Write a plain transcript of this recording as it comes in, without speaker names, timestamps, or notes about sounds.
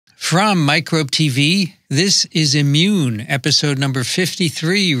From Microbe TV, this is Immune, episode number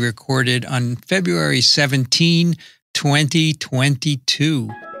 53, recorded on February 17, 2022.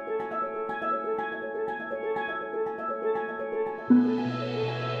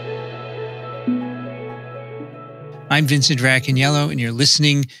 I'm Vincent Racaniello, and you're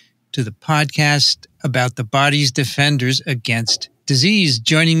listening to the podcast about the body's defenders against disease.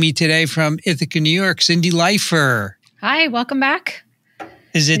 Joining me today from Ithaca, New York, Cindy Leifer. Hi, welcome back.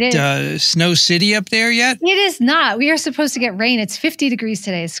 Is it Snow City up there yet? It is not. We are supposed to get rain. It's 50 degrees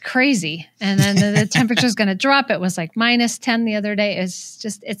today. It's crazy. And then the temperature is going to drop. It was like minus 10 the other day.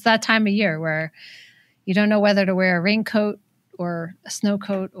 It's that time of year where you don't know whether to wear a raincoat or a snow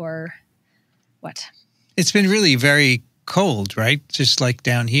coat or what. It's been really very cold, right? Just like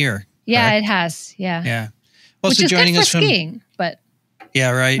down here. Yeah, correct? It has. Yeah. Yeah. Also, which is joining good for skiing, but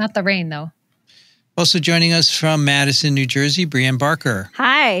yeah, right. Not the rain though. Also joining us from Madison, New Jersey, Brienne Barker.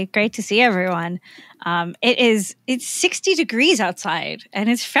 Hi, great to see everyone. It's 60 degrees outside and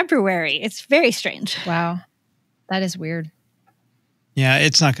it's February. It's very strange. Wow. That is weird. Yeah,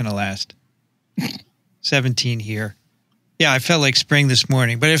 it's not going to last. 17 here. Yeah, I felt like spring this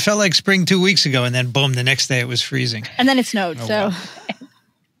morning, but it felt like spring 2 weeks ago, and then boom, the next day it was freezing. And then it snowed, Wow.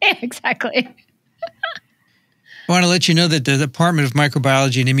 Yeah, exactly. I want to let you know that the Department of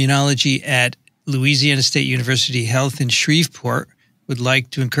Microbiology and Immunology at Louisiana State University Health in Shreveport would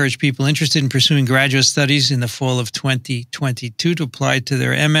like to encourage people interested in pursuing graduate studies in the fall of 2022 to apply to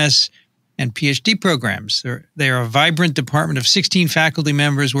their MS and PhD programs. They are a vibrant department of 16 faculty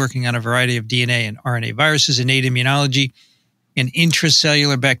members working on a variety of DNA and RNA viruses, innate immunology, and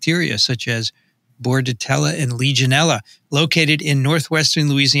intracellular bacteria such as Bordetella and Legionella. Located in northwestern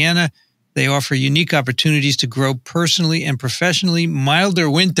Louisiana, they offer unique opportunities to grow personally and professionally, milder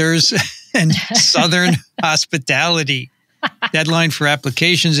winters, and southern hospitality. Deadline for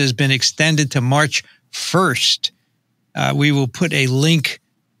applications has been extended to March 1st. We will put a link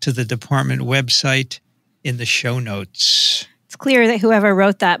to the department website in the show notes. It's clear that whoever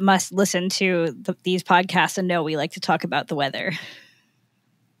wrote that must listen to these podcasts and know we like to talk about the weather.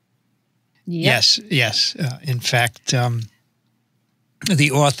 Yep. Yes. In fact,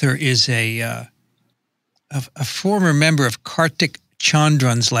 the author is a former member of Kartik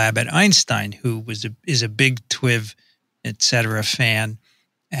Chandran's lab at Einstein, who is a big TWIV, etc. fan,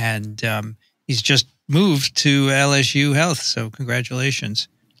 and he's just moved to LSU Health. So congratulations.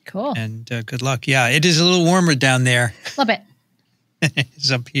 Cool. And good luck. Yeah, it is a little warmer down there. Love it.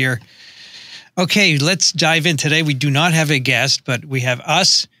 It's up here. Okay, let's dive in. Today we do not have a guest, but we have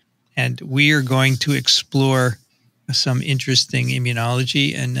us, and we are going to explore some interesting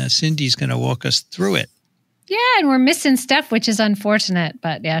immunology, and Cindy's going to walk us through it. Yeah, and we're missing Steph, which is unfortunate.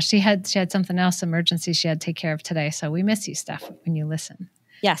 But yeah, she had something else, emergency she had to take care of today. So we miss you, Steph, when you listen.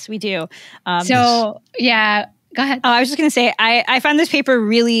 Yes, we do. Yeah, go ahead. I was just going to say, I found this paper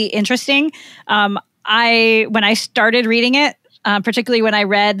really interesting. When I started reading it, particularly when I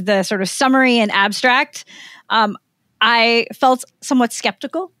read the sort of summary and abstract, I felt somewhat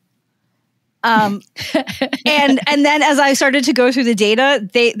skeptical. And then as I started to go through the data,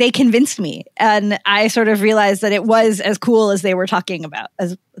 they convinced me, and I sort of realized that it was as cool as they were talking about,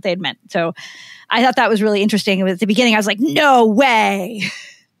 as they had meant. So I thought that was really interesting. At the beginning, I was like, no way.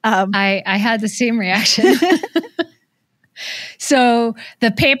 I had the same reaction. So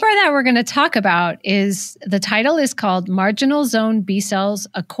the paper that we're going to talk about the title is called Marginal Zone B Cells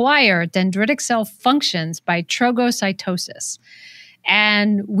Acquire Dendritic Cell Functions by Trogocytosis.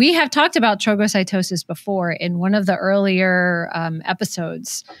 And we have talked about trogocytosis before in one of the earlier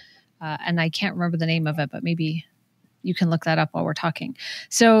episodes. And I can't remember the name of it, but maybe you can look that up while we're talking.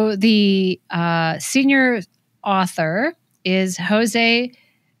 So the senior author is Jose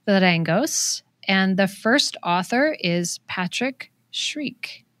Berengos, and the first author is Patrick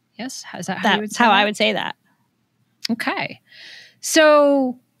Schreck. Yes? Is that how you would say that? I would say that. Okay.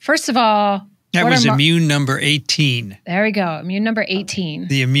 So first of all, that was immune number 18. There we go. Immune number 18.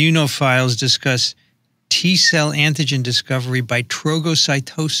 The immunophiles discuss T-cell antigen discovery by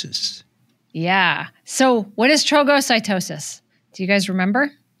trogocytosis. Yeah. So what is trogocytosis? Do you guys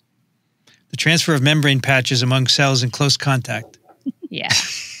remember? The transfer of membrane patches among cells in close contact. Yeah.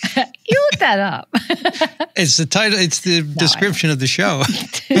 You looked that up. It's the title. It's the description of the show.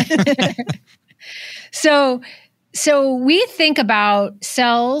 So we think about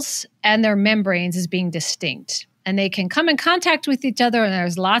cells and their membranes as being distinct, and they can come in contact with each other. And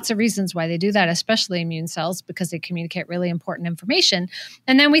there's lots of reasons why they do that, especially immune cells, because they communicate really important information.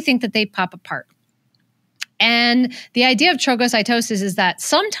 And then we think that they pop apart. And the idea of trogocytosis is that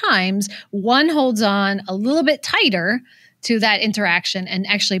sometimes one holds on a little bit tighter to that interaction and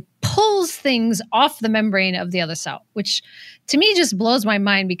actually pulls things off the membrane of the other cell, which to me just blows my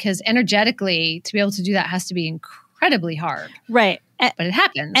mind because energetically to be able to do that has to be incredibly hard. Right. But it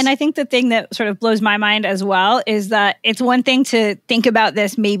happens. And I think the thing that sort of blows my mind as well is that it's one thing to think about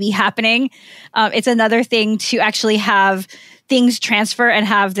this maybe happening. It's another thing to actually have things transfer and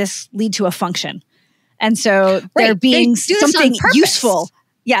have this lead to a function. And so there being something useful,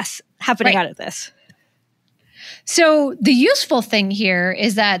 yes, happening out of this. So the useful thing here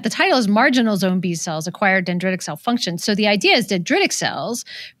is that the title is marginal zone B cells acquire dendritic cell function. So the idea is dendritic cells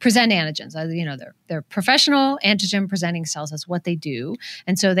present antigens. You know, they're professional antigen presenting cells. That's what they do.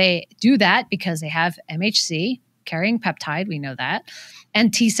 And so they do that because they have MHC carrying peptide. We know that.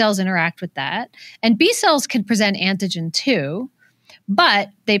 And T cells interact with that. And B cells can present antigen too, but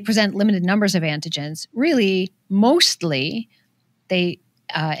they present limited numbers of antigens. Really, mostly they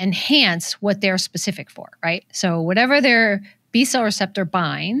enhance what they're specific for, right? So whatever their B cell receptor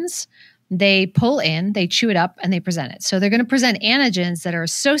binds, they pull in, they chew it up, and they present it. So they're going to present antigens that are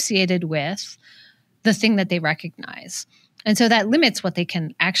associated with the thing that they recognize. And so that limits what they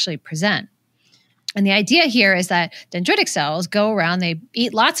can actually present. And the idea here is that dendritic cells go around, they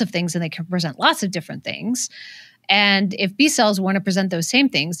eat lots of things, and they can present lots of different things. And if B cells want to present those same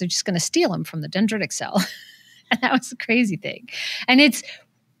things, they're just going to steal them from the dendritic cell. And that was the crazy thing. And it's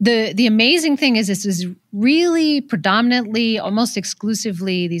the amazing thing is this is really predominantly, almost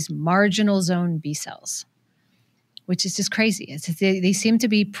exclusively, these marginal zone B cells, which is just crazy. They seem to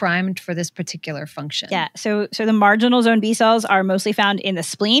be primed for this particular function. Yeah. So the marginal zone B cells are mostly found in the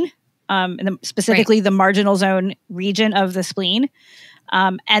spleen, specifically the marginal zone region of the spleen.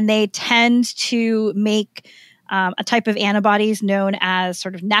 And they tend to make a type of antibodies known as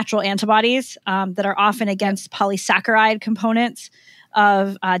sort of natural antibodies that are often against polysaccharide components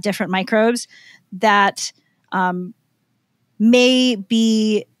of different microbes that may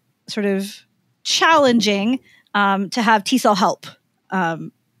be sort of challenging to have T cell help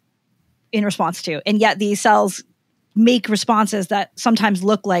in response to. And yet these cells make responses that sometimes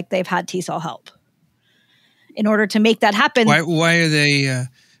look like they've had T cell help. In order to make that happen. Why are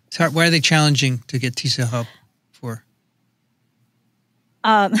they challenging to get T cell help for?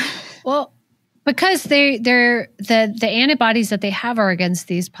 Well, because they're the antibodies that they have are against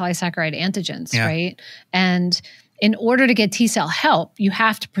these polysaccharide antigens, right? And in order to get T cell help, you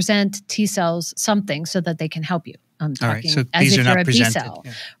have to present T cells something so that they can help you. I'm talking so as if you're a B presented, cell,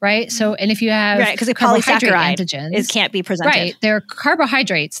 right? So, and if you have because the polysaccharide antigens, it can't be presented. Right, they're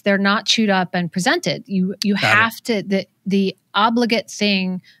carbohydrates. They're not chewed up and presented. You have to the obligate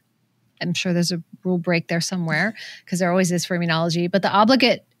thing. I'm sure there's a rule break there somewhere because there always is for immunology. But the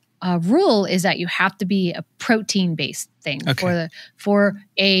obligate rule is that you have to be a protein-based thing for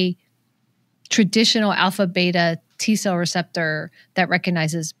a traditional alpha beta T cell receptor that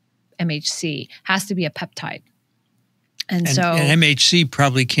recognizes MHC. Has to be a peptide. And so MHC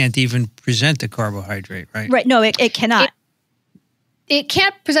probably can't even present a carbohydrate, right? Right. No, it cannot. It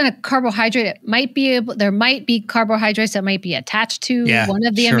can't present a carbohydrate. It might be able. There might be carbohydrates that might be attached to one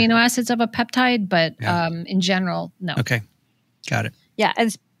of the amino acids of a peptide, but in general, no. Okay, got it. Yeah,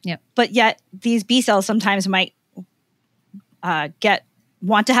 but yet these B cells sometimes might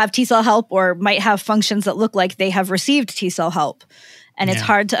want to have T cell help, or might have functions that look like they have received T cell help. And it's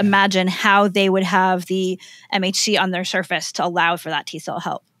hard to imagine how they would have the MHC on their surface to allow for that T cell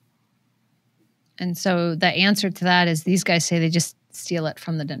help. And so the answer to that is these guys say they just steal it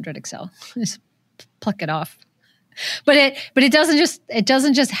from the dendritic cell, just pluck it off. But it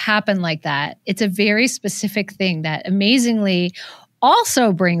doesn't just happen like that. It's a very specific thing that amazingly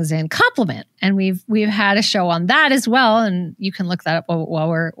also brings in complement. And we've had a show on that as well. And you can look that up while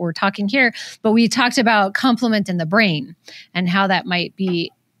we're talking here. But we talked about complement in the brain and how that might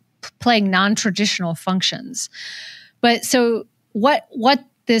be playing non-traditional functions. But so what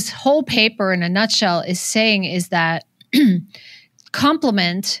this whole paper in a nutshell is saying is that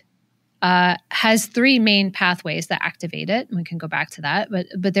complement has three main pathways that activate it. And we can go back to that.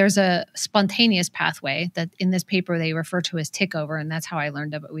 But there's a spontaneous pathway that in this paper they refer to as tickover, and that's how I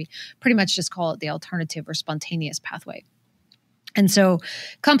learned it. But we pretty much just call it the alternative or spontaneous pathway. And so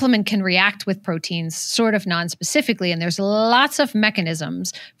complement can react with proteins sort of non-specifically, and there's lots of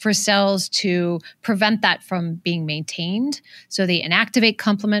mechanisms for cells to prevent that from being maintained. So they inactivate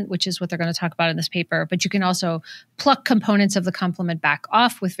complement, which is what they're going to talk about in this paper, but you can also pluck components of the complement back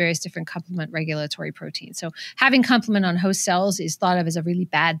off with various different complement regulatory proteins. So having complement on host cells is thought of as a really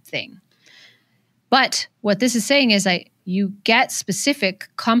bad thing. But what this is saying is that you get specific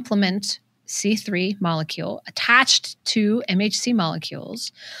complement C3 molecule attached to MHC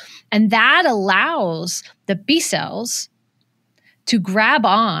molecules. And that allows the B cells to grab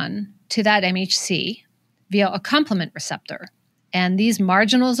on to that MHC via a complement receptor. And these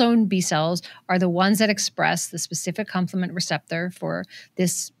marginal zone B cells are the ones that express the specific complement receptor for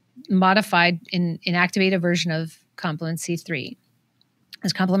this modified inactivated version of complement C3.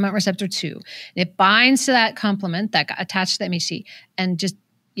 It's complement receptor 2. And it binds to that complement that got attached to the MHC and just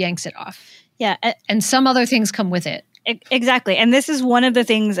yanks it off. Yeah. And some other things come with it. Exactly. And this is one of the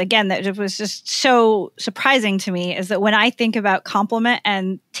things, again, that was just so surprising to me, is that when I think about complement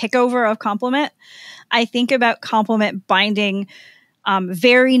and takeover of complement, I think about complement binding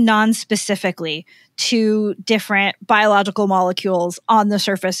very non-specifically to different biological molecules on the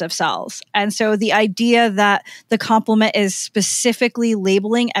surface of cells. And so the idea that the complement is specifically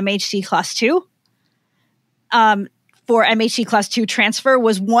labeling MHC class 2 for MHC class 2 transfer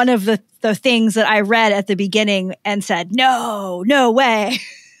was one of the things that I read at the beginning and said, no way.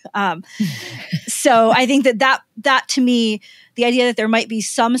 So I think that to me, the idea that there might be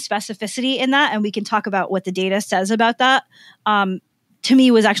some specificity in that, and we can talk about what the data says about that, to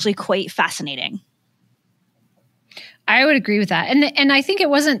me was actually quite fascinating. I would agree with that. And I think it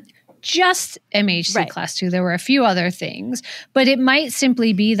wasn't just MHC class 2. There were a few other things, but it might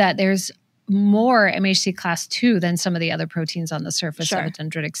simply be that there's more MHC class 2 than some of the other proteins on the surface of a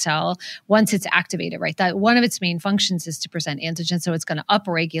dendritic cell once it's activated, right? That one of its main functions is to present antigen, so it's going to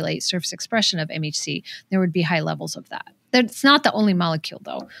upregulate surface expression of MHC. There would be high levels of that. That's not the only molecule,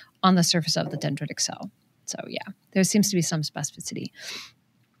 though, on the surface of the dendritic cell. So yeah, there seems to be some specificity.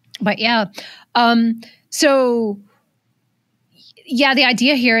 But yeah, so yeah, the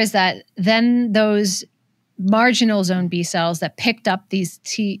idea here is that then those marginal zone B cells that picked up these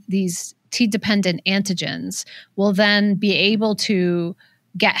T-dependent antigens will then be able to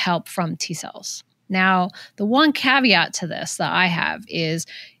get help from T cells. Now, the one caveat to this that I have is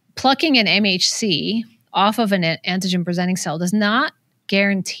plucking an MHC off of an antigen-presenting cell does not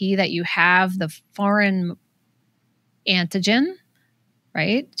guarantee that you have the foreign antigen,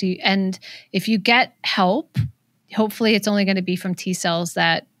 right? And if you get help, hopefully it's only going to be from T cells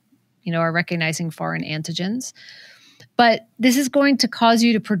that, are recognizing foreign antigens. But this is going to cause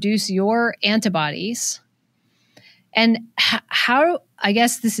you to produce your antibodies. And how, I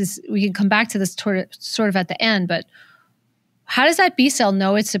guess we can come back to this sort of at the end, but how does that B cell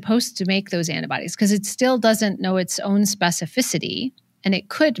know it's supposed to make those antibodies? Because it still doesn't know its own specificity, and it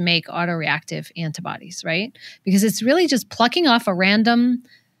could make autoreactive antibodies, right? Because it's really just plucking off a random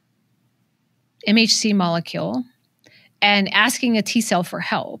MHC molecule and asking a T cell for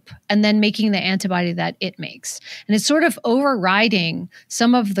help, and then making the antibody that it makes. And it's sort of overriding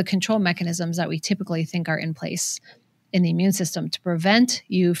some of the control mechanisms that we typically think are in place in the immune system to prevent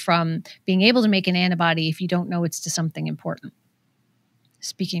you from being able to make an antibody if you don't know it's to something important.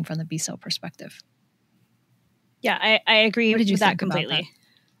 Speaking from the B cell perspective. Yeah, I agree with that completely.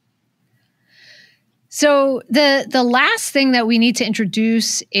 So the last thing that we need to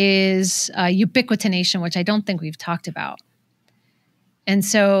introduce is ubiquitination, which I don't think we've talked about. And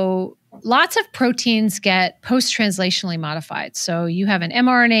so lots of proteins get post-translationally modified. So you have an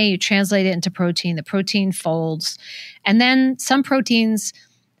mRNA, you translate it into protein, the protein folds, and then some proteins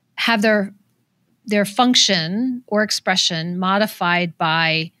have their function or expression modified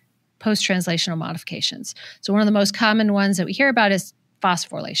by post-translational modifications. So one of the most common ones that we hear about is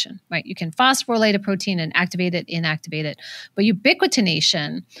phosphorylation, right? You can phosphorylate a protein and activate it, inactivate it. But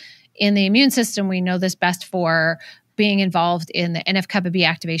ubiquitination in the immune system, we know this best for being involved in the NF-kappa B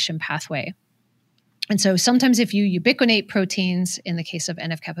activation pathway. And so sometimes if you ubiquitinate proteins, in the case of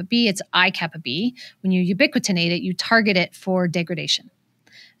NF-kappa B, it's I-kappa B. When you ubiquitinate it, you target it for degradation.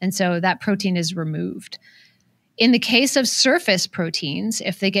 And so that protein is removed. In the case of surface proteins,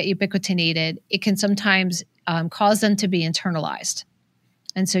 if they get ubiquitinated, it can sometimes cause them to be internalized.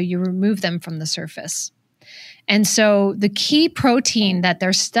 And so you remove them from the surface. And so the key protein that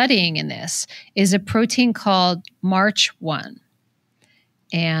they're studying in this is a protein called March1.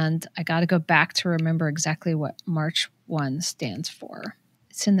 And I got to go back to remember exactly what March1 stands for.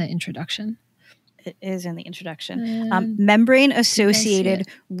 It's in the introduction. It is in the introduction. Membrane-associated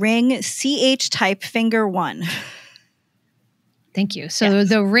ring CH type finger 1. Thank you. So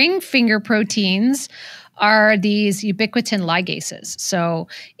the ring finger proteins are these ubiquitin ligases. So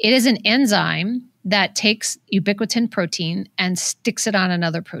it is an enzyme that takes ubiquitin protein and sticks it on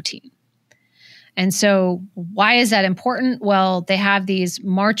another protein. And so why is that important? Well, they have these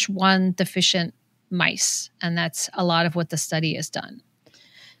March1 deficient mice, and that's a lot of what the study has done.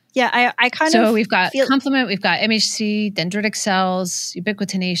 Yeah, I kind of So we've got complement, we've got MHC, dendritic cells,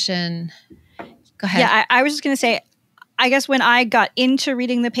 ubiquitination. Go ahead. Yeah, I was just going to say, I guess when I got into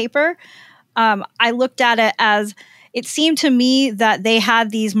reading the paper, I looked at it as it seemed to me that they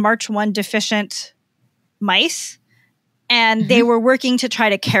had these March1 deficient mice, and they were working to try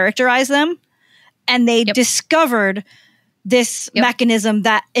to characterize them. And they discovered this mechanism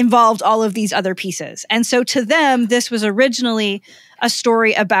that involved all of these other pieces. And so to them, this was originally a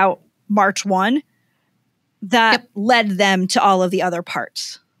story about March1 that led them to all of the other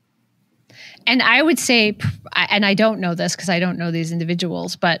parts. And I would say, and I don't know this because I don't know these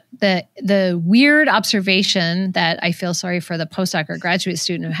individuals, but the weird observation that I feel sorry for the postdoc or graduate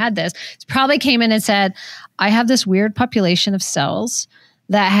student who had this probably came in and said, I have this weird population of cells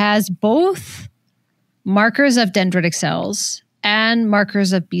that has both markers of dendritic cells and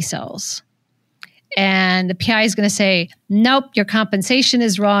markers of B cells. And the PI is going to say, nope, your compensation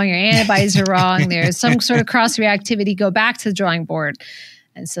is wrong. Your antibodies are wrong. There's some sort of cross-reactivity. Go back to the drawing board.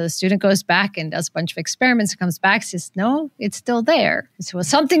 And so the student goes back and does a bunch of experiments and comes back and says, no, it's still there. And so, well,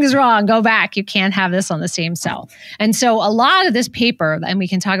 something is wrong. Go back. You can't have this on the same cell. And so a lot of this paper, and we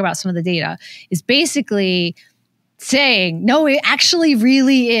can talk about some of the data, is basically saying, no, it actually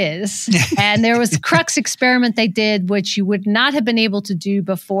really is. And there was a crux experiment they did, which you would not have been able to do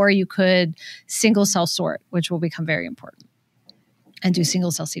before you could single cell sort, which will become very important, and do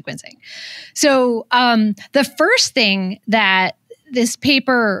single cell sequencing. So the first thing that this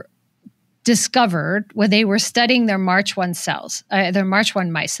paper discovered when they were studying their March1 cells, their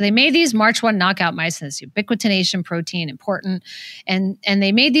March1 mice. So they made these March1 knockout mice, and this ubiquitination protein important. And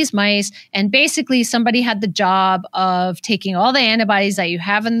they made these mice, and basically somebody had the job of taking all the antibodies that you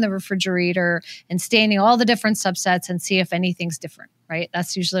have in the refrigerator and staining all the different subsets and see if anything's different, right?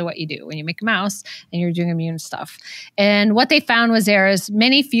 That's usually what you do when you make a mouse and you're doing immune stuff. And what they found was there is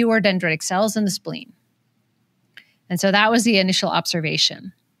many fewer dendritic cells in the spleen. And so that was the initial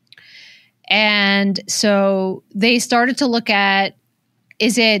observation. And so they started to look at,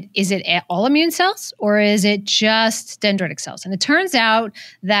 is it all immune cells or is it just dendritic cells? And it turns out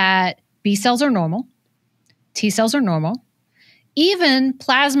that B cells are normal, T cells are normal, even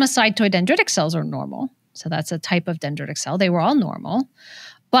plasmacytoid dendritic cells are normal. So that's a type of dendritic cell. They were all normal.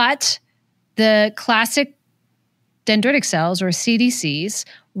 But the classic dendritic cells, or CDCs,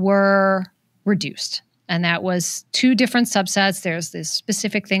 were reduced. And that was two different subsets. There's this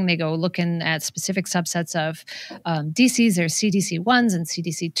specific thing. They go looking at specific subsets of DCs. There's CDC1s and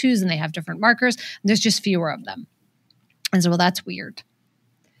CDC2s, and they have different markers. There's just fewer of them. And so, well, that's weird.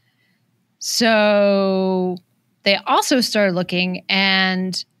 So they also started looking,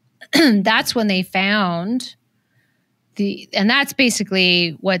 and that's when they found and that's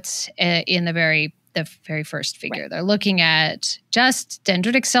basically what's in the very first figure. Right. They're looking at just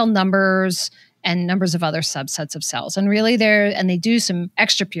dendritic cell numbers and numbers of other subsets of cells. And really they do some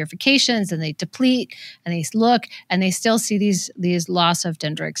extra purifications, and they deplete, and they look, and they still see these loss of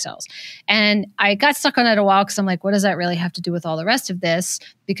dendritic cells. And I got stuck on it a while because I'm like, what does that really have to do with all the rest of this?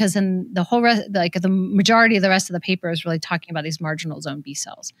 Because then the whole rest, like the majority of the rest of the paper is really talking about these marginal zone B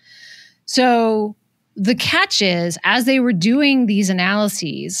cells. So the catch is, as they were doing these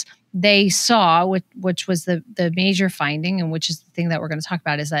analyses, they saw, which was the major finding, and which is the thing that we're going to talk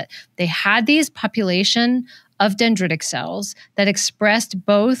about, is that they had these population of dendritic cells that expressed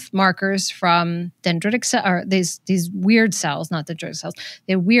both markers from dendritic cell, or these weird cells, not dendritic cells.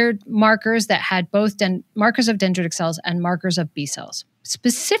 They're weird markers that had both markers of dendritic cells and markers of B cells,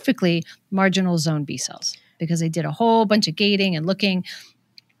 specifically marginal zone B cells, because they did a whole bunch of gating and looking.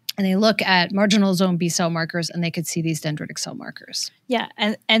 And they look at marginal zone B cell markers, and they could see these dendritic cell markers. Yeah,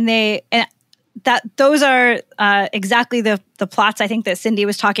 those are exactly the plots I think that Cindy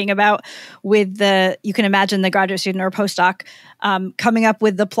was talking about with you can imagine the graduate student or postdoc coming up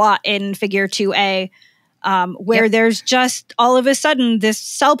with the plot in figure 2A, where there's just all of a sudden this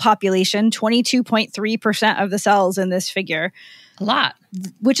cell population, 22.3% of the cells in this figure. A lot.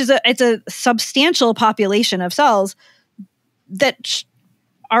 Which is it's a substantial population of cells that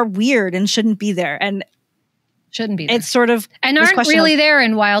are weird and shouldn't be there. And shouldn't be there. It's sort of... And aren't really there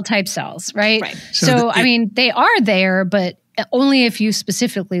in wild type cells, right? Right. So I mean, they are there, but only if you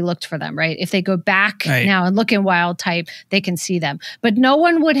specifically looked for them, right? If they go back now and look in wild type, they can see them. But no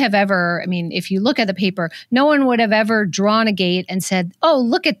one would have ever, I mean, if you look at the paper, no one would have ever drawn a gate and said, oh,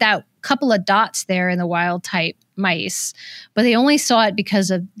 look at that couple of dots there in the wild type mice. But they only saw it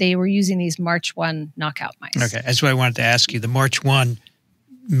because they were using these March1 knockout mice. Okay, that's what I wanted to ask you. The March1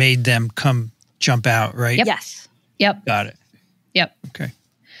 made them jump out, right? Yep. Yes. Yep. Got it. Yep. Okay.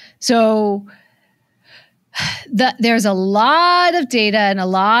 So there's a lot of data and a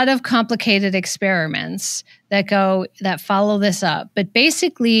lot of complicated experiments that follow this up. But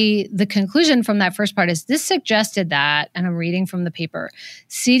basically, the conclusion from that first part is this suggested that, and I'm reading from the paper,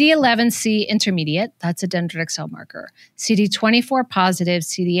 CD11C intermediate, that's a dendritic cell marker, CD24 positive,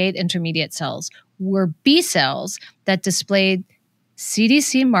 CD8 intermediate cells were B cells that displayed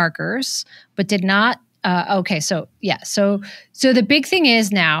CDC markers, but did not. So the big thing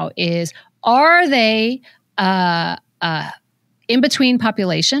is now is, are they in between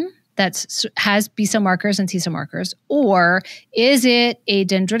population that has B cell markers and T cell markers, or is it a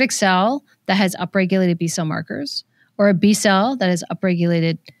dendritic cell that has upregulated B cell markers, or a B cell that has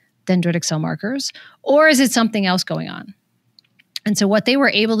upregulated dendritic cell markers, or is it something else going on? And so what they were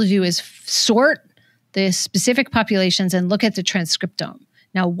able to do is sort the specific populations and look at the transcriptome.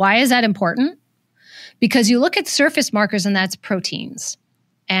 Now, why is that important? Because you look at surface markers and that's proteins.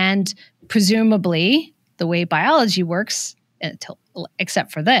 And presumably, the way biology works,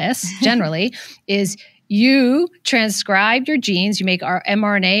 except for this, generally, is you transcribe your genes, you make our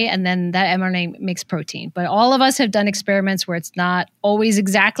mRNA, and then that mRNA makes protein. But all of us have done experiments where it's not always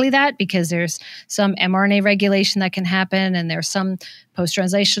exactly that, because there's some mRNA regulation that can happen, and there's some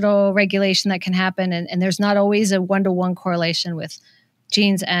post-translational regulation that can happen, and there's not always a one-to-one correlation with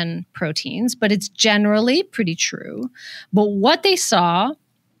genes and proteins, but it's generally pretty true. But what they saw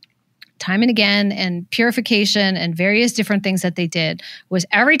time and again, and purification and various different things that they did, was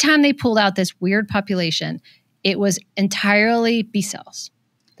every time they pulled out this weird population, it was entirely B cells.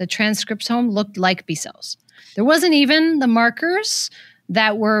 The transcriptome looked like B cells. There wasn't even the markers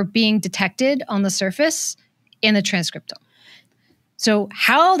that were being detected on the surface in the transcriptome. So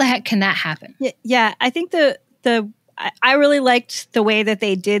how the heck can that happen? Yeah, I think I really liked the way that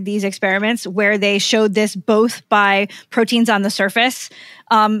they did these experiments, where they showed this both by proteins on the surface,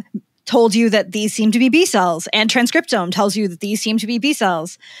 told you that these seem to be B cells, and transcriptome tells you that these seem to be B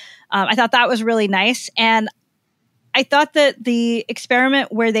cells. I thought that was really nice. And I thought that the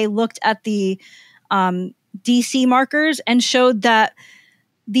experiment where they looked at the DC markers and showed that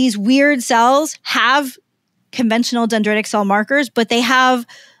these weird cells have conventional dendritic cell markers, but they have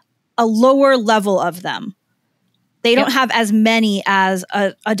a lower level of them. They don't have as many as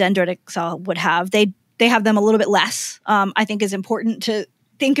a dendritic cell would have. They have them a little bit less, I think is important to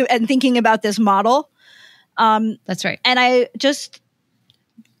think of, and thinking about this model. That's right. And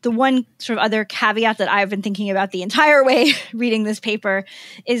the one sort of other caveat that I've been thinking about the entire way reading this paper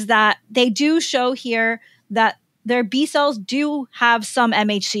is that they do show here that their B cells do have some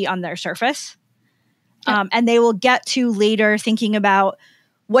MHC on their surface. Yep. And they will get to later thinking about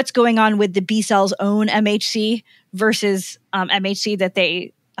what's going on with the B cell's own MHC versus MHC that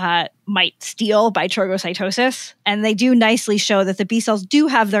they might steal by trogocytosis. And they do nicely show that the B cells do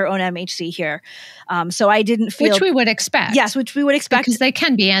have their own MHC here. So I didn't feel... Which we would expect. Yes, which we would expect. Because they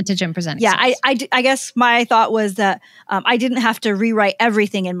can be antigen presenting cells. I guess my thought was that I didn't have to rewrite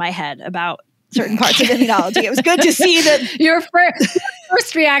everything in my head about certain parts of immunology. It was good to see that... Your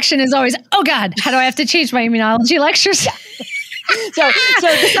first reaction is always, oh God, how do I have to change my immunology lectures? Yeah. So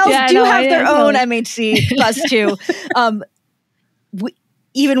the cells have their own MHC plus 2.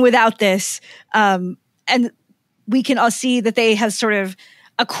 Even without this, and we can all see that they have sort of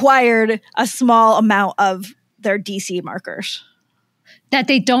acquired a small amount of their DC markers that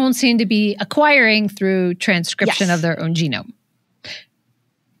they don't seem to be acquiring through transcription of their own genome.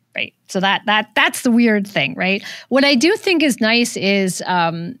 Right. So that's the weird thing, right? What I do think is nice is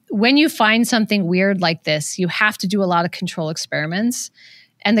when you find something weird like this, you have to do a lot of control experiments.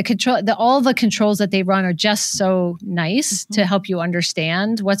 And all the controls that they run are just so nice to help you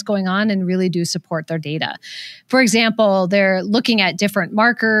understand what's going on and really do support their data. For example, they're looking at different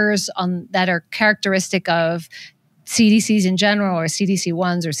markers that are characteristic of CDCs in general, or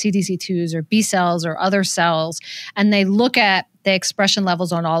CDC1s or CDC2s or B cells or other cells. And they look at the expression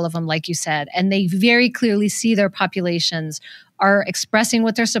levels on all of them, like you said, and they very clearly see their populations are expressing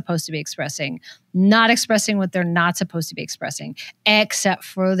what they're supposed to be expressing, not expressing what they're not supposed to be expressing, except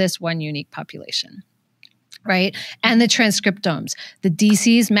for this one unique population, right? And the transcriptomes, the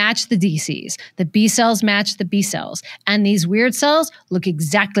DCs match the DCs, the B cells match the B cells, and these weird cells look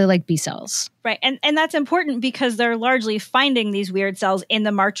exactly like B cells. Right, and that's important because they're largely finding these weird cells in the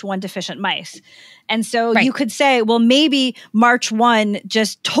MARCH1 deficient mice. And so you could say, well, maybe MARCH1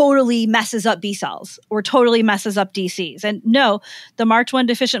 just totally messes up B cells or totally messes up DCs. And no, the MARCH1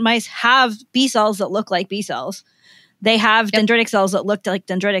 deficient mice have B cells that look like B cells. They have dendritic cells that look like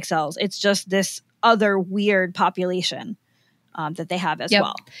dendritic cells. It's just this other weird population that they have as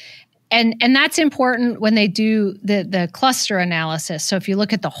well. And that's important when they do the cluster analysis. So if you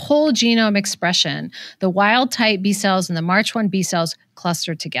look at the whole genome expression, the wild type B cells and the March1 B cells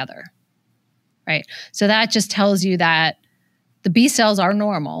cluster together, right? So that just tells you that the B cells are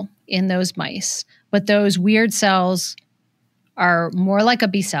normal in those mice, but those weird cells are more like a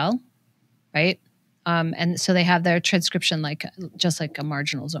B cell, right? And so they have their transcription just like a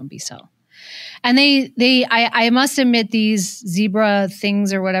marginal zone B cell. And I must admit, these zebra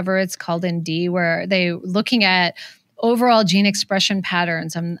things or whatever it's called in D, where they looking at overall gene expression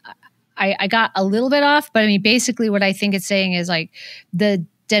patterns. I got a little bit off, but I mean, basically what I think it's saying is like the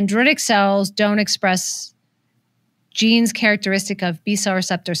dendritic cells don't express genes characteristic of B cell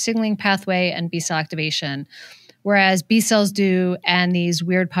receptor signaling pathway and B cell activation, whereas B cells do, and these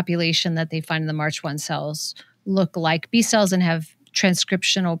weird population that they find in the March1 cells look like B cells and have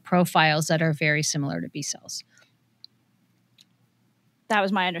transcriptional profiles that are very similar to B cells. That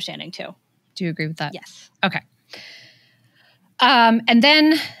was my understanding too. Do you agree with that? Yes. Okay. And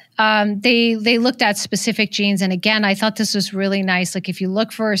then they looked at specific genes, and again, I thought this was really nice. Like if you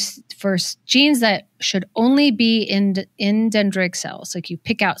look for genes that should only be in dendritic cells, like you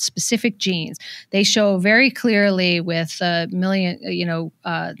pick out specific genes, they show very clearly with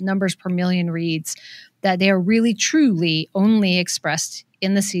numbers per million reads that they are really truly only expressed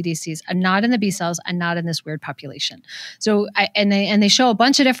in the CDCs and not in the B cells and not in this weird population. So, they show a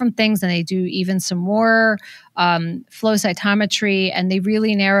bunch of different things, and they do even some more flow cytometry, and they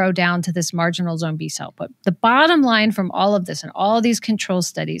really narrow down to this marginal zone B cell. But the bottom line from all of this and all of these control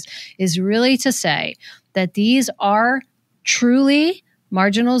studies is really to say that these are truly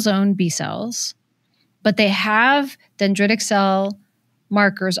marginal zone B cells, but they have dendritic cell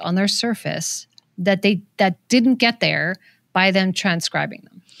markers on their surface that didn't get there by them transcribing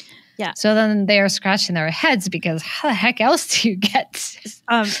them. Yeah. So then they are scratching their heads because how the heck else do you get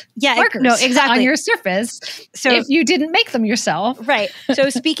markers on your surface if you didn't make them yourself? Right. So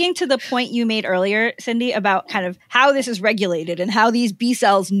speaking to the point you made earlier, Cindy, about kind of how this is regulated and how these B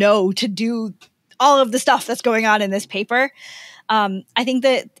cells know to do all of the stuff that's going on in this paper, I think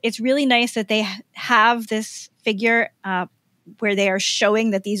that it's really nice that they have this figure where they are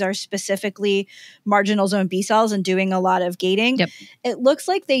showing that these are specifically marginal zone B cells and doing a lot of gating. Yep. It looks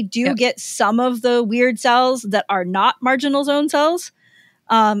like they do get some of the weird cells that are not marginal zone cells.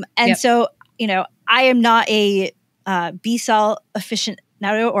 So, I am not a B cell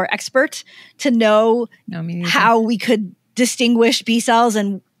aficionado or expert to know how we could distinguish B cells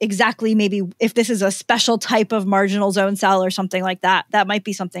and exactly maybe if this is a special type of marginal zone cell or something like that. That might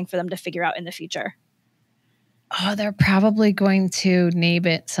be something for them to figure out in the future. Oh, they're probably going to name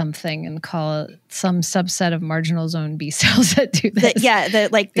it something and call it some subset of marginal zone B cells that do this.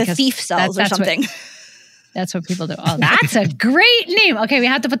 The thief cells or something. That's what people do. Oh, that's a great name. Okay, we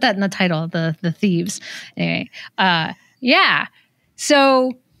have to put that in the title, the thieves. Anyway,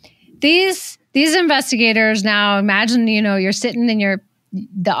 So these investigators now, imagine, you're sitting in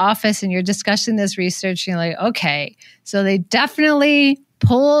the office and you're discussing this research. And you're like, okay, so they definitely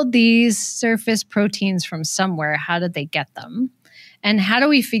pulled these surface proteins from somewhere. How did they get them? And how do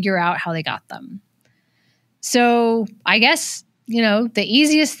we figure out how they got them? So I guess, the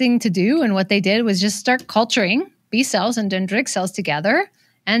easiest thing to do and what they did was just start culturing B cells and dendritic cells together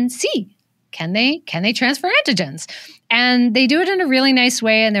and see, can they transfer antigens? And they do it in a really nice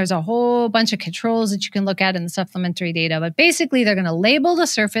way. And there's a whole bunch of controls that you can look at in the supplementary data. But basically, they're going to label the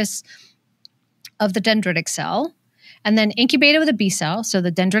surface of the dendritic cell and then incubate it with a B cell. So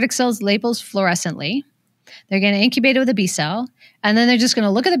the dendritic cell is labeled fluorescently. They're going to incubate it with a B cell, and then they're just going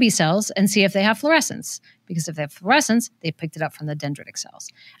to look at the B cells and see if they have fluorescence. Because if they have fluorescence, they picked it up from the dendritic cells.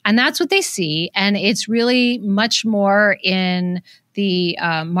 And that's what they see, and it's really much more in the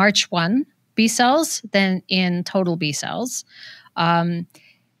March1 B cells than in total B cells. And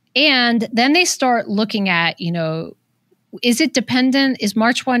then they start looking at, is it dependent? Is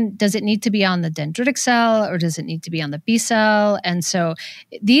March1, does it need to be on the dendritic cell or does it need to be on the B cell? And so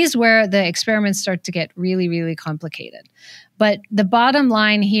these where the experiments start to get really, really complicated. But the bottom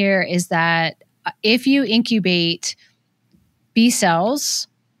line here is that if you incubate B cells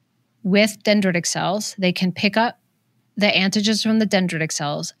with dendritic cells, they can pick up the antigens from the dendritic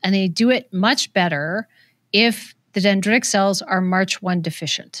cells, and they do it much better if the dendritic cells are March1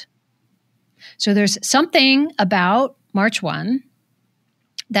 deficient. So there's something about March1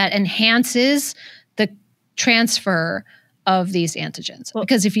 that enhances the transfer of these antigens.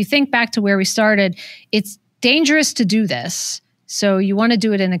 Because if you think back to where we started, it's dangerous to do this. So you want to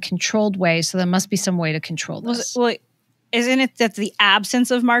do it in a controlled way. So there must be some way to control this. Well, isn't it that the absence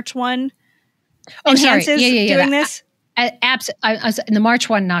of March1 enhances doing this? In the March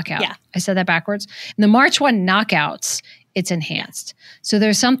 1 knockout. Yeah. I said that backwards. In the March 1 knockouts, it's enhanced. So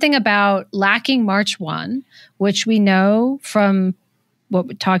there's something about lacking March 1, which we know from what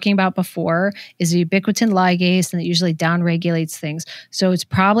we're talking about before is a ubiquitin ligase, and it usually downregulates things. So it's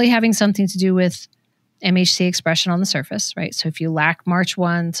probably having something to do with MHC expression on the surface, right? So if you lack March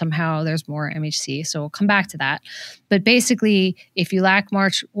 1, somehow there's more MHC. So we'll come back to that. But basically, if you lack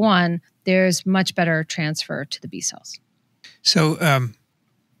March 1, there's much better transfer to the B cells. So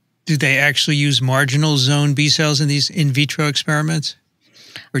do they actually use marginal zone B cells in these in vitro experiments?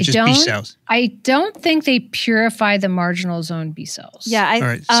 Or just B cells? I don't think they purify the marginal zone B cells. Yeah. All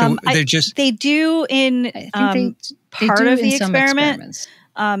right. So they do in part of the experiment.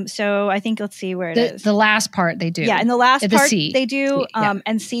 So I think, let's see where it is. The last part they do. Yeah, in the last part they do,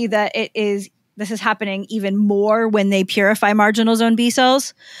 and see that this is happening even more when they purify marginal zone B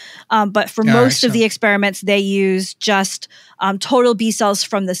cells. But for most of the experiments, they use just total B cells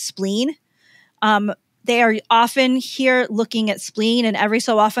from the spleen. They are often here looking at spleen, and every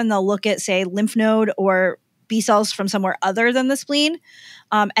so often they'll look at, say, lymph node or B cells from somewhere other than the spleen.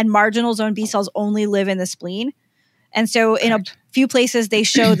 And marginal zone B cells only live in the spleen. And so in a few places, they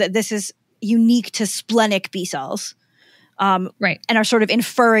show that this is unique to splenic B cells. Right. And are sort of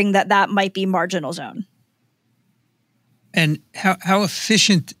inferring that that might be marginal zone. And how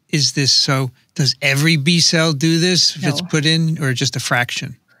efficient is this? So does every B cell do this if it's put in, or just a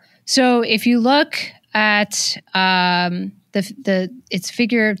fraction? So if you look at it's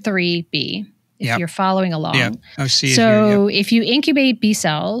figure 3B, if you're following along. Yeah, I see it so here. if you incubate B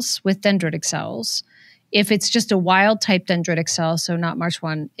cells with dendritic cells, if it's just a wild type dendritic cell, so not March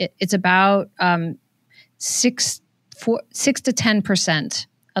 1, it's about 6 to 10%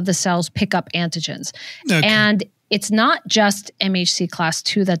 of the cells pick up antigens. Okay. And it's not just MHC class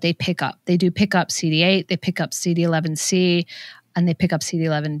 2 that they pick up. They do pick up CD8, they pick up CD11C, and they pick up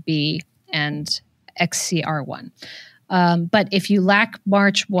CD11B and XCR1. But if you lack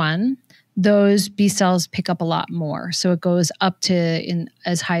March 1, those B cells pick up a lot more. So it goes up to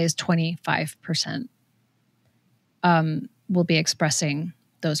as high as 25% will be expressing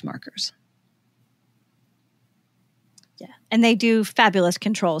those markers. Yeah. And they do fabulous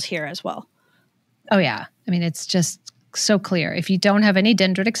controls here as well. Oh, yeah. I mean, it's just so clear. If you don't have any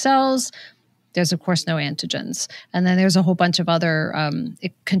dendritic cells, there's, of course, no antigens. And then there's a whole bunch of other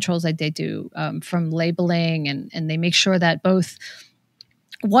controls that they do from labeling, and they make sure that both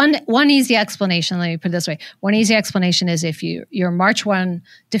one easy explanation, let me put it this way. One easy explanation is if your March 1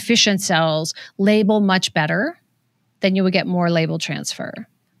 deficient cells label much better, then you would get more label transfer.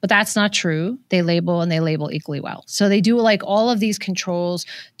 But that's not true. They label, and they label equally well. So they do like all of these controls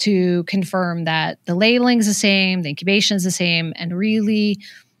to confirm that the labeling is the same, the incubation is the same, and really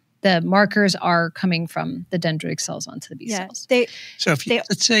the markers are coming from the dendritic cells onto the B cells. So if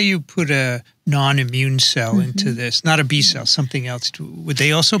let's say you put a non-immune cell into this, not a B cell, something else, would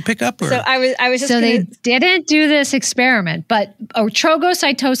they also pick up? Or? So I was just they didn't do this experiment, but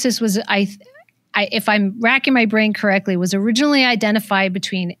trogocytosis was, if I'm racking my brain correctly, was originally identified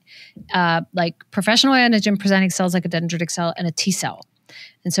between like professional antigen presenting cells like a dendritic cell and a T cell.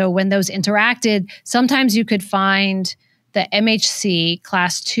 And so when those interacted, sometimes you could find the MHC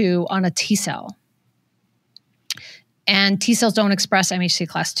class 2 on a T cell. And T cells don't express MHC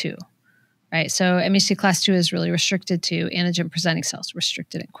class 2, right? So MHC class 2 is really restricted to antigen presenting cells,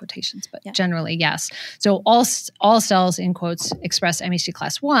 restricted in quotations, but generally, yes. So all cells, in quotes, express MHC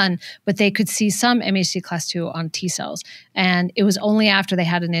class 1, but they could see some MHC class 2 on T cells. And it was only after they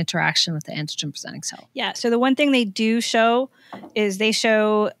had an interaction with the antigen presenting cell. Yeah, so the one thing they do show is they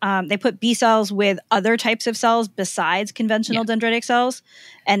put B cells with other types of cells besides conventional dendritic cells.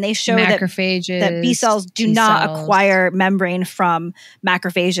 And they show that B cells do not acquire membrane from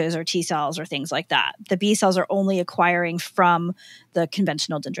macrophages or T cells or things like that. The B cells are only acquiring from the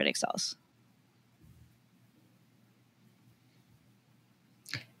conventional dendritic cells.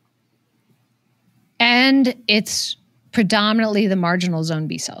 And it's predominantly the marginal zone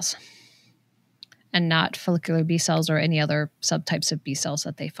B cells, and not follicular B cells or any other subtypes of B cells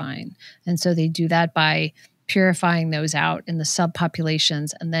that they find. And so they do that by purifying those out in the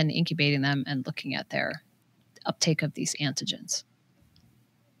subpopulations and then incubating them and looking at their uptake of these antigens.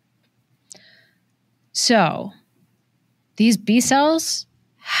 So these B cells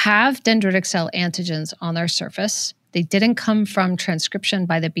have dendritic cell antigens on their surface. They didn't come from transcription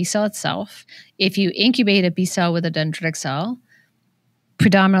by the B cell itself. If you incubate a B cell with a dendritic cell,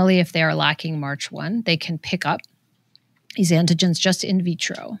 predominantly if they are lacking March 1, they can pick up these antigens just in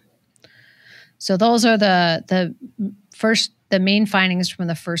vitro. So those are the main findings from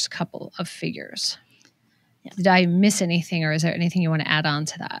the first couple of figures. Did I miss anything, or is there anything you want to add on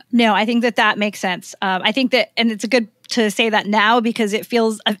to that? No, I think that makes sense. I think that, and it's good to say that now because it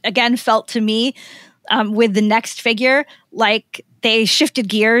feels, again, felt to me with the next figure, like they shifted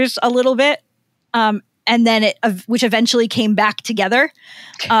gears a little bit. And then which eventually came back together.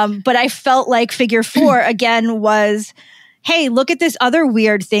 But I felt like figure 4 again was, hey, look at this other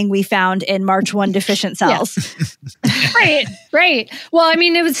weird thing we found in March 1 deficient cells. Right. Well, I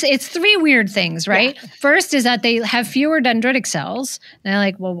mean, it's 3 weird things, right? Yeah. First is that they have fewer dendritic cells. And they're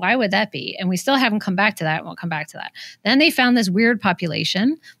like, well, why would that be? And we still haven't come back to that. We'll come back to that. Then they found this weird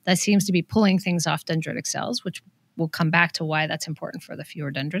population that seems to be pulling things off dendritic cells, which we'll come back to why that's important for the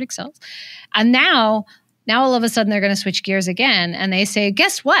fewer dendritic cells. And now all of a sudden they're going to switch gears again. And they say,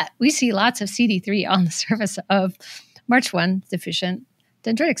 guess what? We see lots of CD3 on the surface of March 1 deficient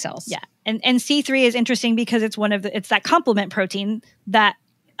dendritic cells. Yeah. And C3 is interesting because it's it's that complement protein that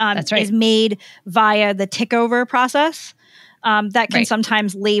that's right. is made via the tick over process that can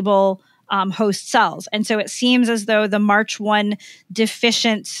sometimes label host cells. And so it seems as though the March 1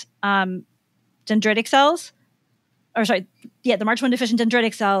 deficient dendritic cells, the March 1 deficient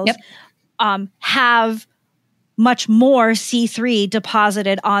dendritic cells have much more C3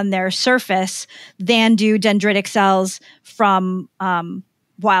 deposited on their surface than do dendritic cells from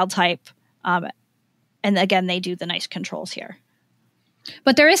wild type. And again, they do the nice controls here.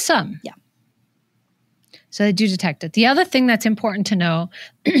 But there is some. Yeah. So they do detect it. The other thing that's important to know,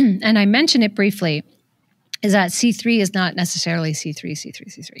 and I mentioned it briefly, is that C3 is not necessarily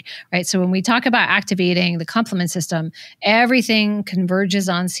C3, right? So when we talk about activating the complement system, everything converges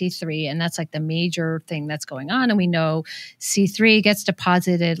on C3, and that's like the major thing that's going on. And we know C3 gets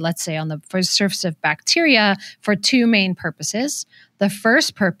deposited, let's say, on the surface of bacteria for 2 main purposes. The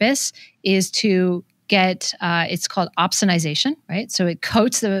first purpose is to get, it's called opsonization, right? So it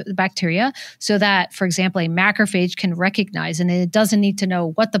coats the bacteria so that, for example, a macrophage can recognize, and it doesn't need to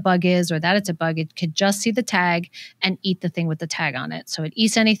know what the bug is or that it's a bug. It could just see the tag and eat the thing with the tag on it. So it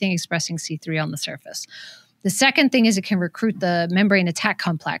eats anything expressing C3 on the surface. The second thing is it can recruit the membrane attack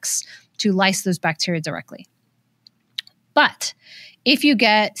complex to lyse those bacteria directly. But if you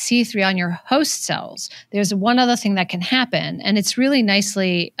get C3 on your host cells, there's one other thing that can happen, and it's really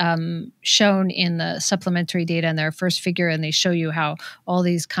nicely shown in the supplementary data in their first figure, and they show you how all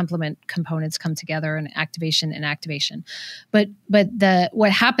these complement components come together in activation and activation. But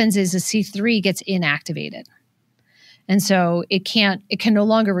what happens is the C3 gets inactivated. And so it can no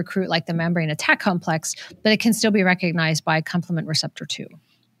longer recruit like the membrane attack complex, but it can still be recognized by complement receptor 2.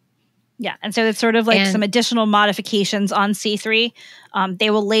 Yeah, and so it's sort of like some additional modifications on C3. They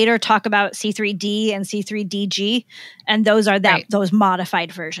will later talk about C3D and C3DG, and those are those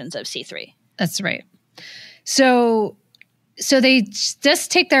modified versions of C3. That's right. So they just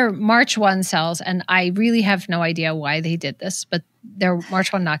take their March 1 cells, and I really have no idea why they did this, but they're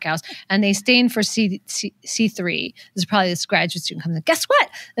March 1 knockouts, and they stain for C3. This is probably this graduate student comes in. Guess what?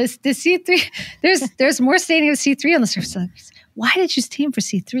 The C3. There's more staining of C3 on the surface. Why did you stain for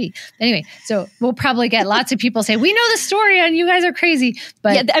C3? Anyway, so we'll probably get lots of people say, we know the story and you guys are crazy.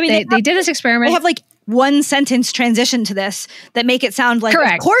 But yeah, I mean, they did this experiment. They have like 1 sentence transition to this that make it sound like,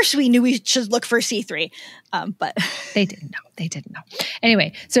 Correct. Of course we knew we should look for C3. But they didn't know.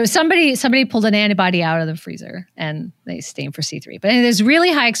 Anyway, so somebody pulled an antibody out of the freezer and they stained for C3. But there's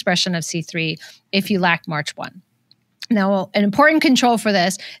really high expression of C3 if you lack March 1. Now, an important control for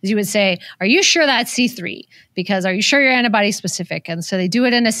this is you would say, are you sure that's C3? Because are you sure you're antibody specific? And so they do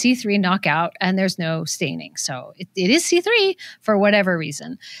it in a C3 knockout and there's no staining. So it is C3 for whatever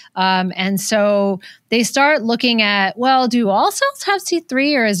reason. And so they start looking at, well, do all cells have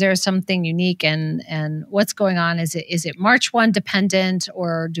C3 or is there something unique? And what's going on? Is it March 1 dependent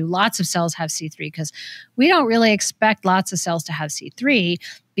or do lots of cells have C3? Because we don't really expect lots of cells to have C3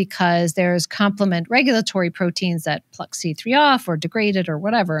 because there's complement regulatory proteins that pluck C3 off or degrade it or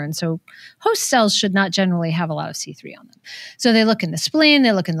whatever. And so host cells should not generally have a lot of C3 on them. So they look in the spleen,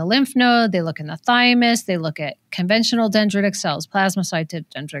 they look in the lymph node, they look in the thymus, they look at conventional dendritic cells, plasmacytoid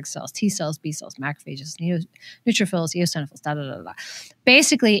dendritic cells, T cells, B cells, macrophages, neutrophils, eosinophils, da.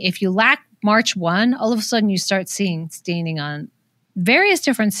 Basically, if you lack March 1, all of a sudden you start seeing staining on various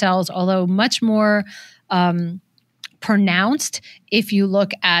different cells, although much more pronounced if you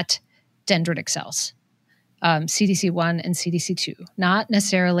look at dendritic cells, CDC1 and CDC2, not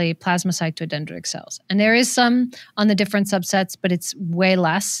necessarily plasmacytoid dendritic cells. And there is some on the different subsets, but it's way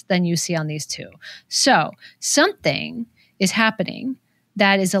less than you see on these two. So something is happening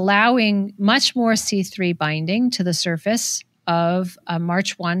that is allowing much more C3 binding to the surface of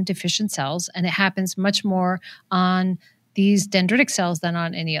March 1 deficient cells, and it happens much more on these dendritic cells than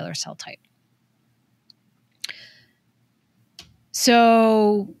on any other cell type.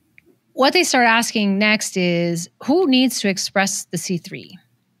 So what they start asking next is, who needs to express the C3?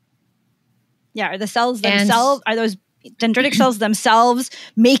 Yeah, are the cells themselves, are those dendritic cells themselves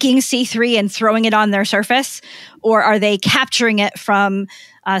making C3 and throwing it on their surface? Or are they capturing it from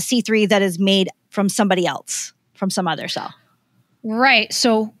C3 that is made from somebody else, from some other cell? Right.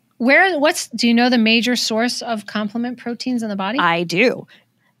 So do you know the major source of complement proteins in the body? I do.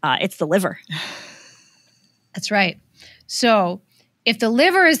 It's the liver. That's right. So if the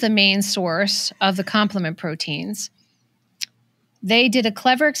liver is the main source of the complement proteins, they did a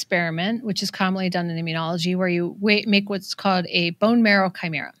clever experiment, which is commonly done in immunology, where you make what's called a bone marrow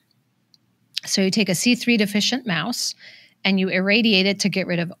chimera. So you take a C3 deficient mouse and you irradiate it to get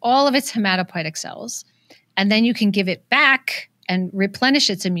rid of all of its hematopoietic cells. And then you can give it back and replenish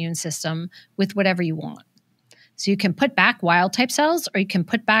its immune system with whatever you want. So you can put back wild type cells, or you can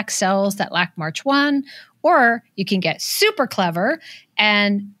put back cells that lack MARCH1, or you can get super clever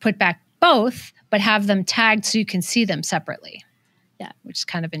and put back both, but have them tagged so you can see them separately. Yeah, which is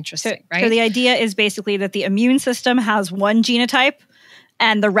kind of interesting, right? So the idea is basically that the immune system has one genotype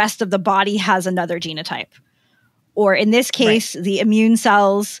and the rest of the body has another genotype. Or in this case, the immune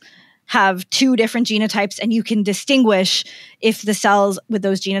cells have two different genotypes, and you can distinguish if the cells with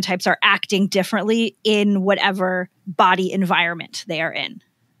those genotypes are acting differently in whatever body environment they are in.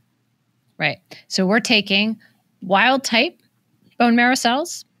 Right. So we're taking wild type bone marrow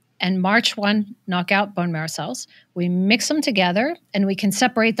cells and MARCH1 knockout bone marrow cells. We mix them together, and we can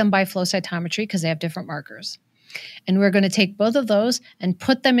separate them by flow cytometry because they have different markers. And we're going to take both of those and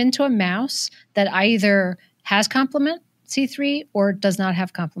put them into a mouse that either has complement C3 or does not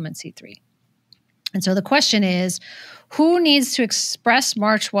have complement C3. And so the question is, who needs to express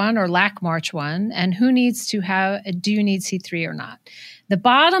MARCH1 or lack MARCH1, and who needs to do you need C3 or not? The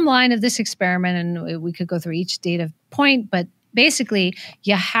bottom line of this experiment, and we could go through each data point, but basically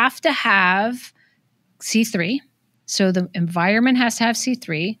you have to have C3. So the environment has to have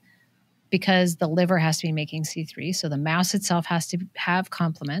C3 because the liver has to be making C3. So the mouse itself has to have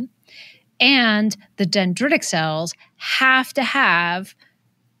complement. And the dendritic cells have to have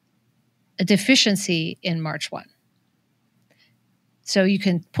a deficiency in MARCH1. So you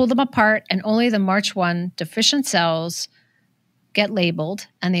can pull them apart, and only the MARCH1 deficient cells get labeled,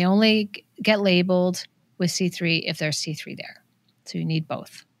 and they only get labeled with C3 if there's C3 there. So you need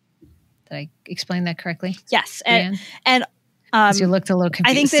both. Did I explain that correctly? Yes. And you looked a little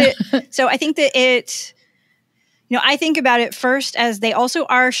confused. I think that it... I think about it first as they also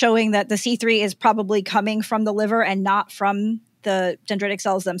are showing that the C3 is probably coming from the liver and not from the dendritic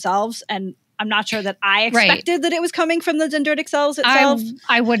cells themselves. And I'm not sure that I expected that it was coming from the dendritic cells itself.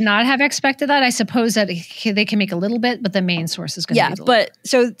 I would not have expected that. I suppose that they can make a little bit, but the main source is going to be the liver.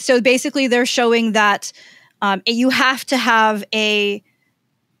 But so basically they're showing that you have to have the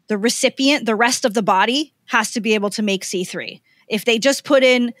recipient, the rest of the body has to be able to make C3. If they just put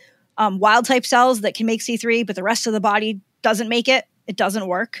in wild type cells that can make C3, but the rest of the body doesn't make it, it doesn't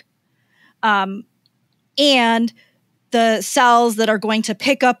work. And the cells that are going to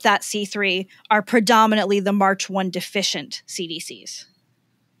pick up that C3 are predominantly the MARCH1 deficient CDCs.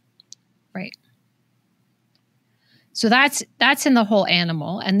 Right. So that's in the whole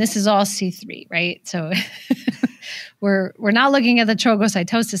animal, and this is all C3, right? So we're not looking at the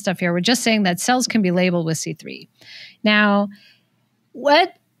trogocytosis stuff here. We're just saying that cells can be labeled with C3. Now,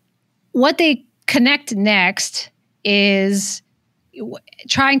 what they connect next is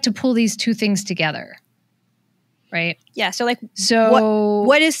trying to pull these two things together, right? Yeah. So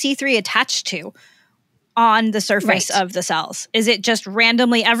what is C3 attached to on the surface of the cells? Is it just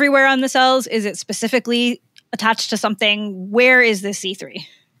randomly everywhere on the cells? Is it specifically attached to something? Where is this C3?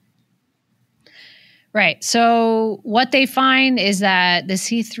 Right. So what they find is that the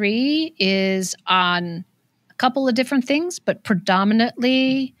C3 is on a couple of different things, but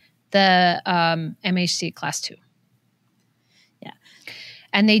predominantly the MHC class 2. Yeah.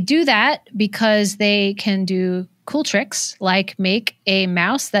 And they do that because they can do cool tricks like make a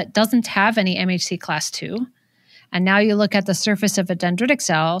mouse that doesn't have any MHC class 2. And now you look at the surface of a dendritic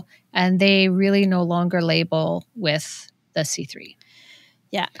cell and they really no longer label with the C3.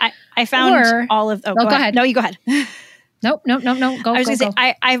 Yeah. I found all of... Oh, go ahead. No, you go ahead. Nope. Go. I was going to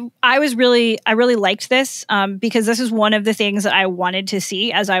say, I really liked this because this is one of the things that I wanted to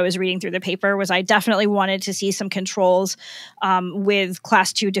see as I was reading through the paper. Was I definitely wanted to see some controls with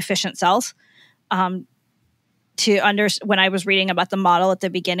class 2 deficient cells when I was reading about the model at the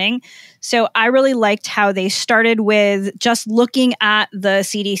beginning. So I really liked how they started with just looking at the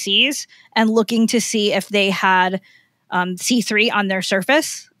CDCs and looking to see if they had C3 on their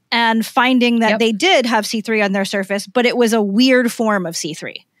surface. and finding that Yep. they did have C3 on their surface, but it was a weird form of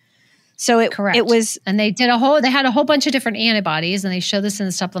C3. So it was, and they had a whole bunch of different antibodies, and they show this in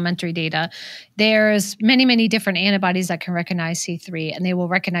the supplementary data. There's many, many different antibodies that can recognize C3, and they will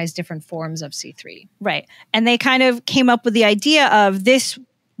recognize different forms of C3. right. And they kind of came up with the idea of this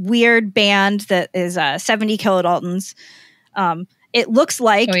weird band that is 70 kilodaltons. It looks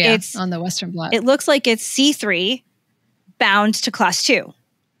like it's on the Western blot. It looks like it's C3 bound to class 2.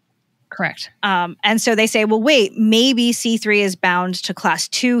 Correct. And so they say, well, wait, maybe C3 is bound to class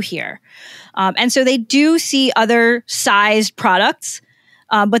 2 here. And so they do see other sized products,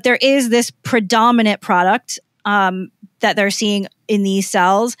 but there is this predominant product that they're seeing in these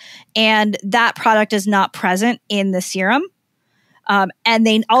cells, and that product is not present in the serum. And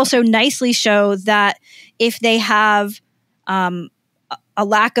they also nicely show that if they have a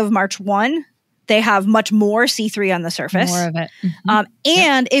lack of March 1, they have much more C3 on the surface. More of it.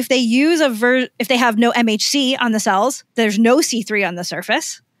 And if they use if they have no MHC on the cells, there's no C3 on the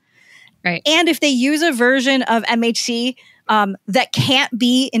surface. Right. And if they use a version of MHC that can't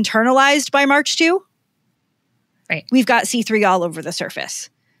be internalized by March 2, right, we've got C3 all over the surface.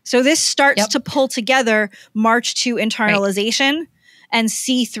 So this starts to pull together March 2 internalization and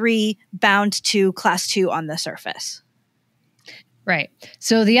C3 bound to class 2 on the surface. Right.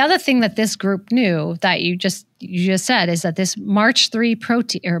 So the other thing that this group knew that you just said is that this March 3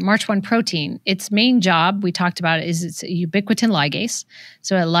 protein or March 1 protein, its main job, we talked about it, is it's a ubiquitin ligase.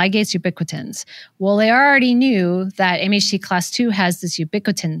 So it ligates ubiquitins. Well, they already knew that MHC class 2 has this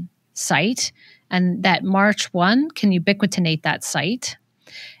ubiquitin site, and that March 1 can ubiquitinate that site,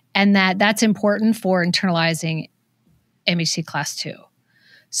 and that's important for internalizing MHC class 2.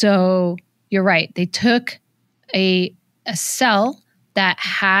 So you're right. They took a cell that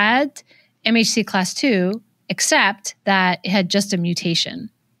had MHC class 2, except that it had just a mutation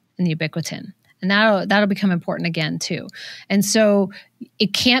in the ubiquitin. And that'll become important again too. And so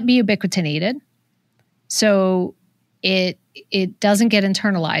it can't be ubiquitinated. So it doesn't get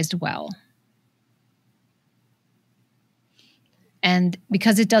internalized well. And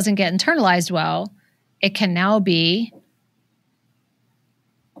because it doesn't get internalized well, it can now be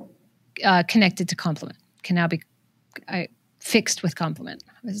connected to complement, can now be fixed with complement.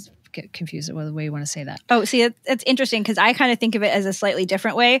 I just get confused with the way you want to say that. Oh, see, it's interesting because I kind of think of it as a slightly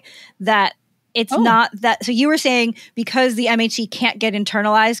different way, that it's not that. So you were saying because the MHC can't get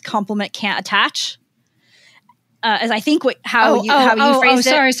internalized, complement can't attach. As I think how you phrased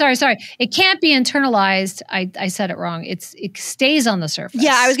it. Sorry. It can't be internalized. I said it wrong. It stays on the surface.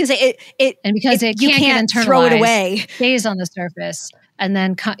 Yeah, I was going to say it. And because it you can't get internalized, throw it away. It stays on the surface. And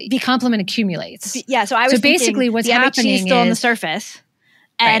then complement accumulates. Yeah, so I was basically what's the happening is still on the surface,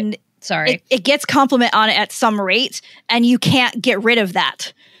 and it gets complement on it at some rate, and you can't get rid of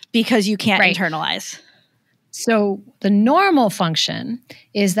that because you can't internalize. So the normal function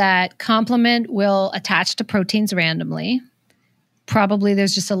is that complement will attach to proteins randomly. Probably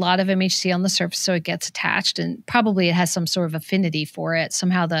there's just a lot of MHC on the surface, so it gets attached, and probably it has some sort of affinity for it.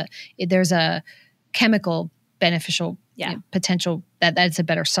 Somehow there's a chemical beneficial potential that's a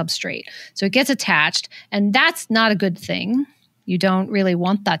better substrate. So it gets attached, and that's not a good thing. You don't really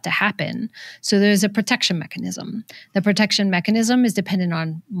want that to happen. So there's a protection mechanism. The protection mechanism is dependent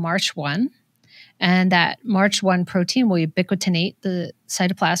on March 1, and that March 1 protein will ubiquitinate the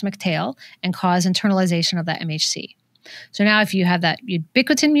cytoplasmic tail and cause internalization of that MHC. So now if you have that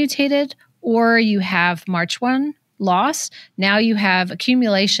ubiquitin mutated or you have March 1 loss, now you have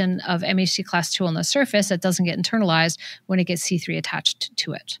accumulation of MHC class 2 on the surface that doesn't get internalized when it gets C3 attached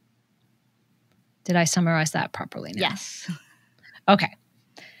to it. Did I summarize that properly now? Yes. Okay.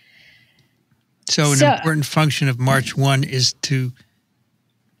 So an important function of March 1 is to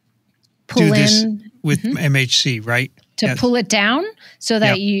pull do this in with MHC, right? To pull it down so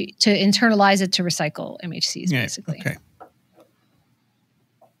that to internalize it to recycle MHCs, basically. Okay.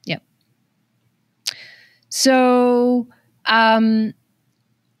 So one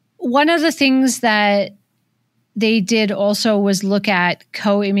of the things that they did also was look at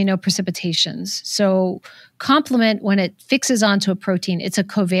co-immunoprecipitations. So complement, when it fixes onto a protein, it's a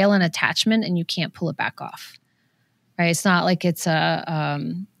covalent attachment and you can't pull it back off. Right? It's not like it's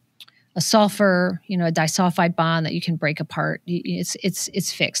a sulfur, a disulfide bond that you can break apart.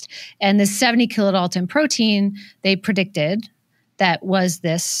 It's fixed. And the 70 kilodalton protein, they predicted that was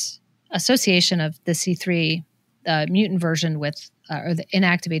this association of the C3 mutant version with, or the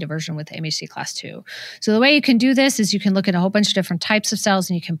inactivated version with MHC class 2. So the way you can do this is you can look at a whole bunch of different types of cells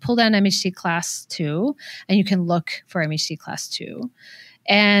and you can pull down MHC class 2 and you can look for MHC class 2.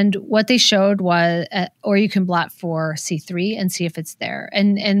 And what they showed was, or you can blot for C3 and see if it's there.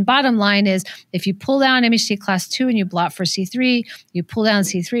 And bottom line is, if you pull down MHC class 2 and you blot for C3, you pull down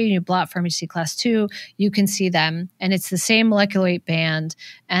C3 and you blot for MHC class 2, you can see them. And it's the same molecular weight band.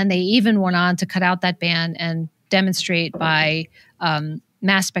 And they even went on to cut out that band and demonstrate by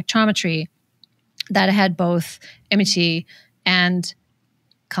mass spectrometry that it had both MHC and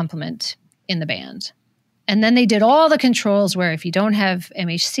complement in the band. And then they did all the controls where if you don't have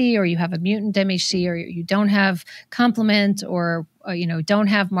MHC, or you have a mutant MHC, or you don't have complement, or don't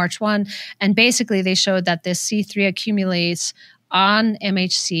have MARCH1, and basically they showed that this C3 accumulates on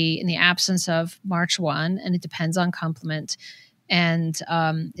MHC in the absence of MARCH1, and it depends on complement, and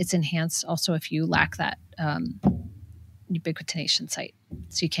it's enhanced also if you lack that ubiquitination site,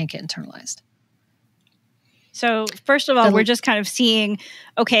 so you can't get internalized. So first of all, we're just kind of seeing,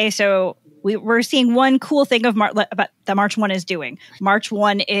 okay, so we're seeing one cool thing about that MARCH1 is doing.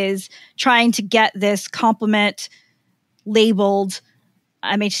 MARCH1 is trying to get this complement labeled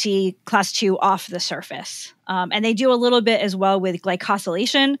MHC class 2 off the surface. And they do a little bit as well with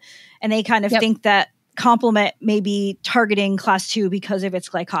glycosylation. And they kind of think that complement may be targeting class 2 because of its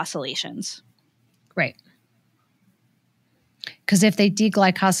glycosylations. Right. Because if they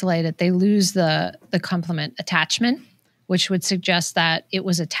deglycosylate it, they lose the complement attachment, which would suggest that it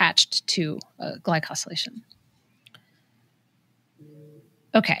was attached to glycosylation.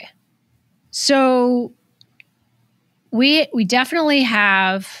 Okay. So we definitely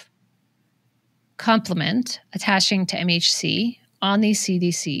have complement attaching to MHC on these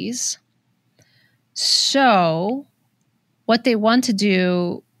CDCs. So what they want to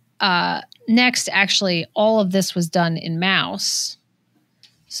do next, actually, all of this was done in mouse.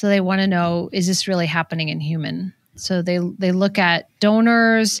 So they want to know, is this really happening in human? So they look at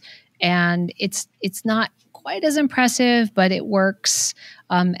donors, and it's not quite as impressive, but it works.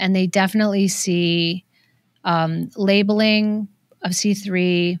 And they definitely see labeling of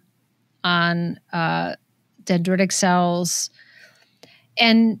C3 on dendritic cells.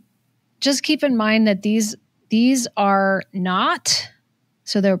 And just keep in mind that these are not,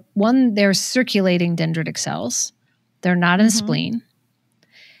 so they're circulating dendritic cells. They're not in the spleen.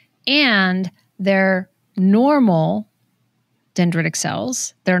 And they're normal dendritic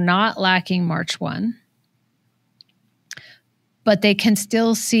cells. They're not lacking MARCH1, but they can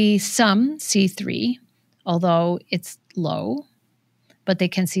still see some C3, although it's low, but they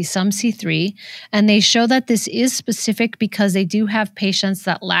can see some C3. And they show that this is specific because they do have patients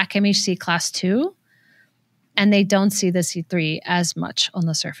that lack MHC class 2, and they don't see the C3 as much on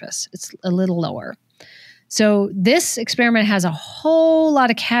the surface. It's a little lower. So this experiment has a whole lot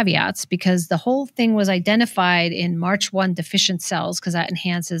of caveats because the whole thing was identified in MARCH1 deficient cells because that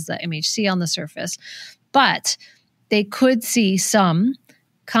enhances the MHC on the surface. But they could see some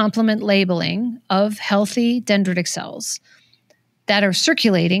complement labeling of healthy dendritic cells that are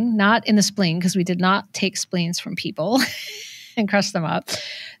circulating, not in the spleen, because we did not take spleens from people and crush them up.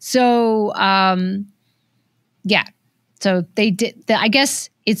 So, yeah. So they did. I guess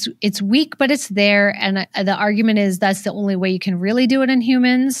it's weak, but it's there. And the argument is that's the only way you can really do it in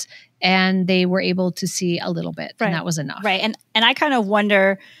humans. And they were able to see a little bit, and that was enough. Right. And I kind of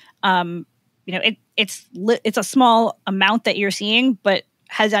wonder, it's a small amount that you're seeing, but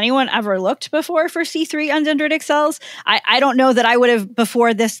has anyone ever looked before for C3 on dendritic cells? I don't know that I would have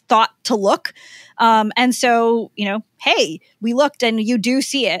before this thought to look. And so, hey, we looked and you do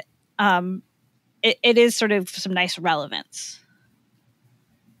see it. It is sort of some nice relevance.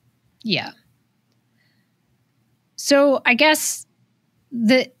 Yeah. So I guess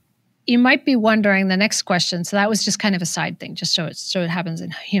that you might be wondering the next question. So that was just kind of a side thing, just so it happens in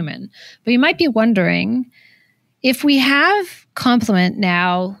human. But you might be wondering, if we have complement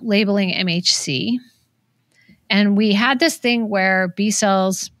now labeling MHC, and we had this thing where B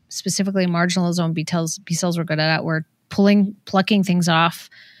cells, specifically marginal zone B cells were good at it, were plucking things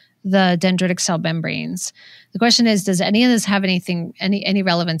off the dendritic cell membranes. The question is, does any of this have any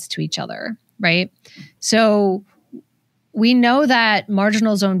relevance to each other, right? So we know that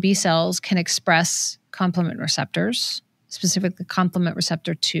marginal zone B cells can express complement receptors, specifically complement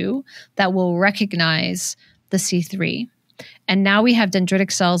receptor 2, that will recognize the C3. And now we have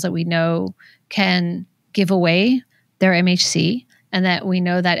dendritic cells that we know can give away their MHC, and that we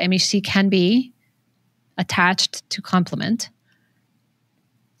know that MHC can be attached to complement.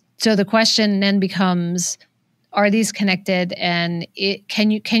 So the question then becomes, are these connected, and can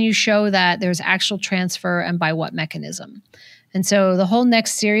you show that there's actual transfer, and by what mechanism? And so the whole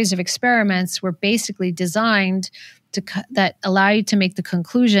next series of experiments were basically designed that allow you to make the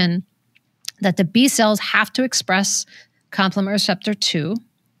conclusion that the B cells have to express complement receptor 2.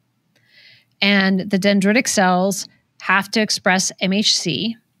 And the dendritic cells have to express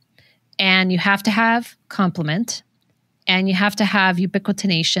MHC, and you have to have complement, and you have to have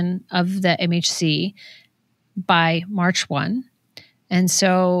ubiquitination of the MHC by March 1. And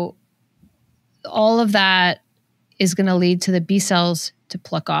so all of that is going to lead to the B cells to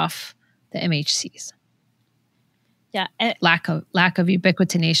pluck off the MHCs. Yeah. Lack of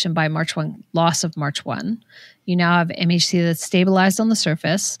ubiquitination by March 1, loss of March 1. You now have MHC that's stabilized on the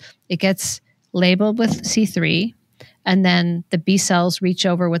surface. It gets labeled with C3, and then the B cells reach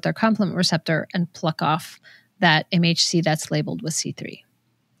over with their complement receptor and pluck off that MHC that's labeled with C3.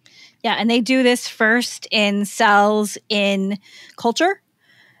 Yeah, and they do this first in cells in culture,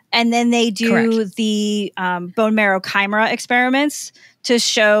 and then they do Correct. the bone marrow chimera experiments to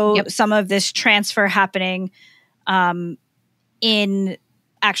show some of this transfer happening in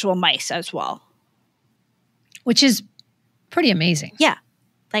actual mice as well. Which is pretty amazing. Yeah.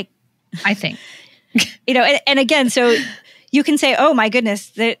 Like, I think. And again, so you can say, oh my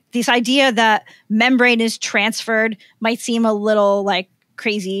goodness, this idea that membrane is transferred might seem a little like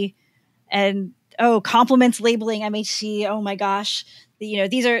crazy. And complements labeling MHC. Oh my gosh,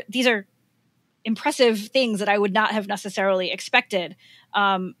 these are impressive things that I would not have necessarily expected.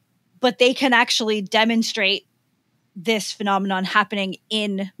 But they can actually demonstrate this phenomenon happening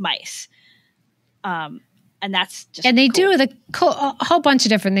in mice. And that's just and they cool. do a whole bunch of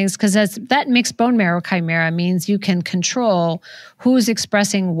different things, because that mixed bone marrow chimera means you can control who's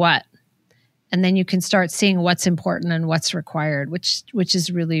expressing what. And then you can start seeing what's important and what's required, which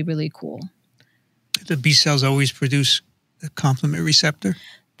is really, really cool. The B cells always produce a complement receptor?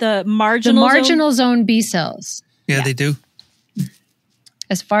 The marginal zone B cells. Yeah, they do.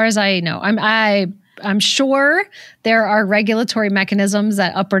 As far as I know. I'm sure there are regulatory mechanisms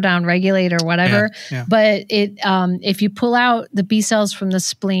that up or down regulate or whatever. Yeah. But if you pull out the B cells from the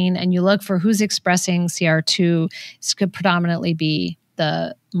spleen and you look for who's expressing CR2, this could predominantly be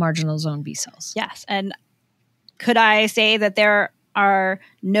the marginal zone B cells. Yes. And could I say that there are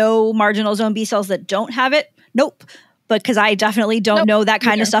no marginal zone B cells that don't have it? Nope. But because I definitely don't know that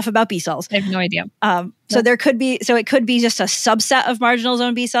kind of stuff about B cells. I have no idea. So it could be just a subset of marginal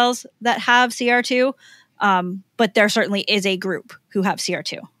zone B cells that have CR2. But there certainly is a group who have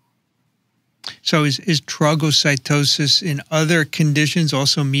CR2. So is trogocytosis in other conditions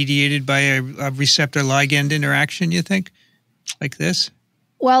also mediated by a receptor ligand interaction, you think? Like this?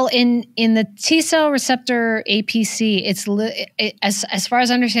 Well, in the T cell receptor APC, as far as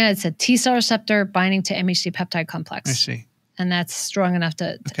I understand, it's a T cell receptor binding to MHC peptide complex. I see. And that's strong enough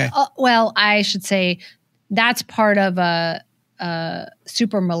to okay. Well, I should say that's part of a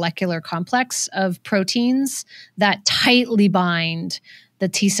supramolecular complex of proteins that tightly bind the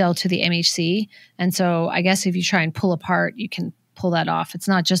T cell to the MHC. And so I guess if you try and pull apart, you can pull that off. It's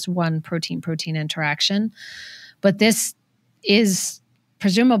not just one protein-protein interaction, but this is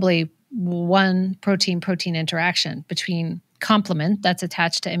presumably one protein-protein interaction between complement that's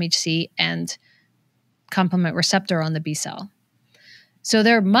attached to MHC and complement receptor on the B cell. So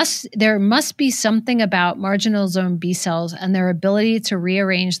there must be something about marginal zone B cells and their ability to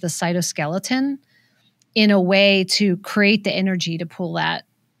rearrange the cytoskeleton in a way to create the energy to pull that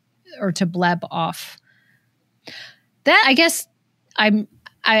or to bleb off. That, I guess, I'm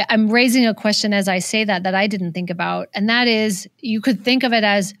raising a question as I say that I didn't think about, and that is, you could think of it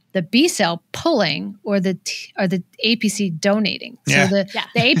as the B cell pulling or the APC donating. Yeah. So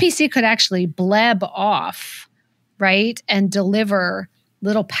the APC could actually bleb off, right, and deliver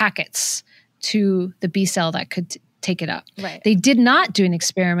little packets to the B cell that could take it up. Right. They did not do an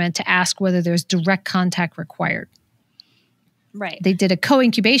experiment to ask whether there's direct contact required. Right. They did a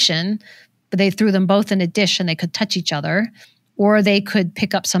co-incubation, but they threw them both in a dish and they could touch each other, or they could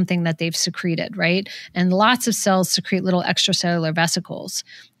pick up something that they've secreted, right? And lots of cells secrete little extracellular vesicles,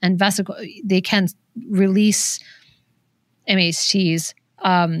 and they can release MHCs.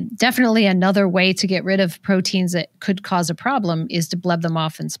 Definitely another way to get rid of proteins that could cause a problem is to bleb them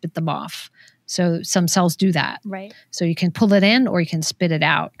off and spit them off. So some cells do that. Right. So you can pull it in or you can spit it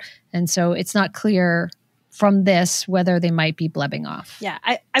out. And so it's not clear from this whether they might be blebbing off. Yeah.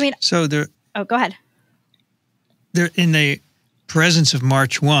 I mean. So go ahead. They're in the presence of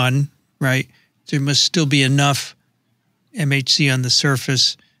March 1, right? There must still be enough MHC on the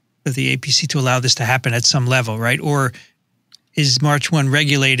surface of the APC to allow this to happen at some level, right? Or is March 1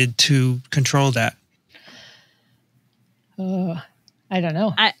 regulated to control that? I don't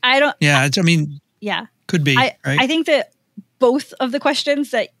know. I don't. Yeah, yeah, could be. Right? I think that both of the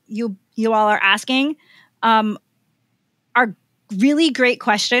questions that you all are asking are really great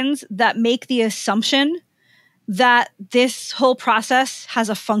questions that make the assumption that this whole process has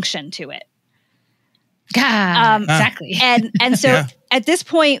a function to it. Exactly. And so at this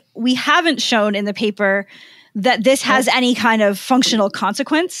point, we haven't shown in the paper that this has any kind of functional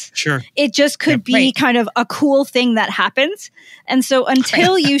consequence. Sure. It just could be kind of a cool thing that happens. And so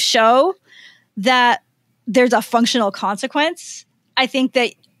until you show that there's a functional consequence, I think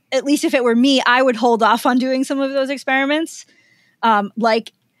that, at least if it were me, I would hold off on doing some of those experiments.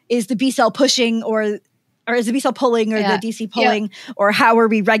 Like, is the B cell pushing or is the B cell pulling or the DC pulling, or how are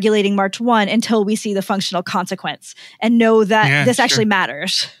we regulating March1 until we see the functional consequence and know that this actually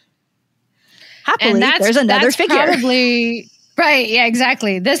matters. Happily, there's another figure. Probably, right. Yeah,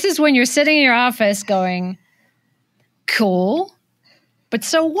 exactly. This is when you're sitting in your office going, cool, but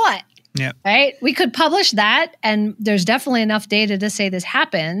so what? Yeah. Right? We could publish that, and there's definitely enough data to say this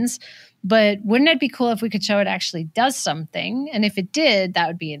happens, but wouldn't it be cool if we could show it actually does something? And if it did, that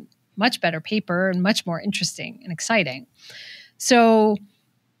would be a much better paper and much more interesting and exciting. So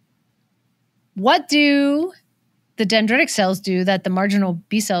what do the dendritic cells do that the marginal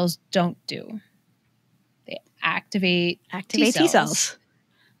B cells don't do? They activate T cells.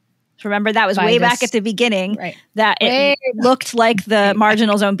 Remember, that was way back at the beginning, that it looked like the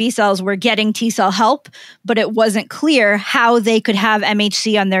marginal zone B cells were getting T cell help, but it wasn't clear how they could have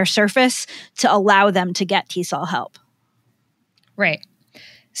MHC on their surface to allow them to get T cell help. Right.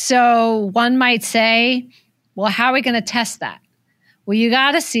 So one might say, well, how are we going to test that? Well, you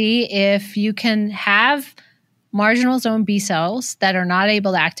got to see if you can have marginal zone B cells that are not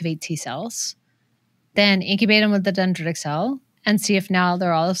able to activate T cells, then incubate them with the dendritic cell, and see if now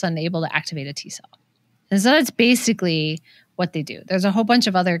they're all of a sudden able to activate a T cell. And so that's basically what they do. There's a whole bunch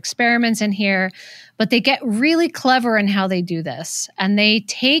of other experiments in here, but they get really clever in how they do this. And they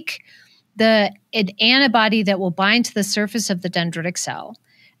take an antibody that will bind to the surface of the dendritic cell,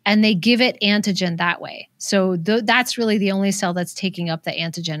 and they give it antigen that way. So that's really the only cell that's taking up the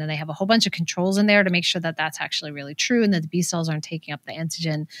antigen. And they have a whole bunch of controls in there to make sure that that's actually really true and that the B cells aren't taking up the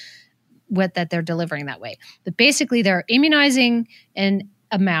antigen that they're delivering that way. But basically, they're immunizing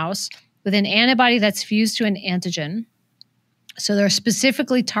a mouse with an antibody that's fused to an antigen. So they're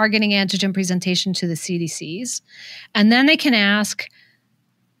specifically targeting antigen presentation to the CDCs. And then they can ask,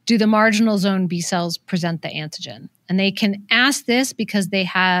 do the marginal zone B cells present the antigen? And they can ask this because they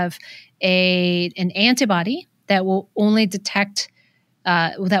have an antibody that will only detect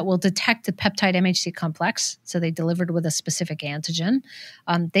the peptide MHC complex. So they delivered with a specific antigen.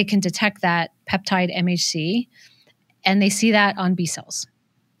 They can detect that peptide MHC, and they see that on B cells.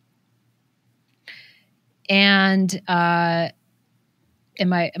 And am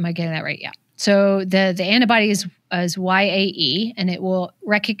I getting that right? Yeah. So the antibody is YAE, and it will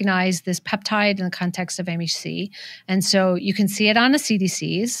recognize this peptide in the context of MHC. And so you can see it on the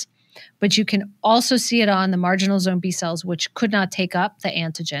CDCs, but you can also see it on the marginal zone B cells, which could not take up the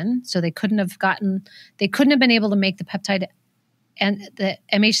antigen. So they couldn't have been able to make the peptide and the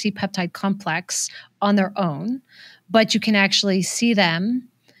MHC peptide complex on their own, but you can actually see them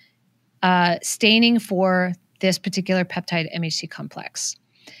staining for this particular peptide MHC complex.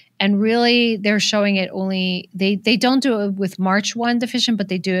 And really, they're showing it only, they don't do it with March1 deficient, but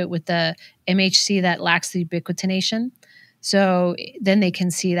they do it with the MHC that lacks the ubiquitination. So then they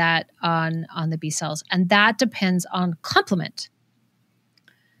can see that on the B cells. And that depends on complement.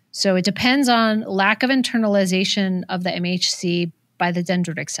 So it depends on lack of internalization of the MHC by the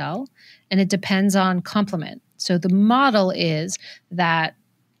dendritic cell, and it depends on complement. So the model is that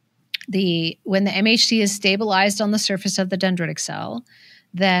when the MHC is stabilized on the surface of the dendritic cell,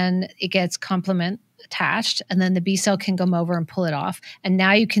 then it gets complement attached, and then the B cell can come over and pull it off. And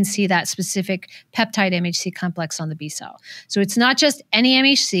now you can see that specific peptide MHC complex on the B cell. So it's not just any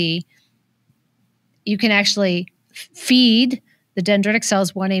MHC. You can actually feed the dendritic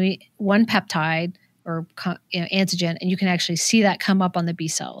cells one peptide or antigen, and you can actually see that come up on the B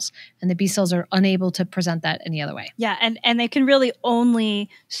cells. And the B cells are unable to present that any other way. Yeah, and they can really only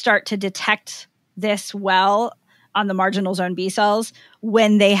start to detect this well on the marginal zone B cells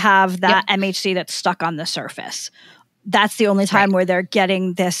when they have that MHC that's stuck on the surface. That's the only time where they're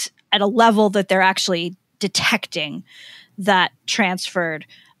getting this at a level that they're actually detecting that transferred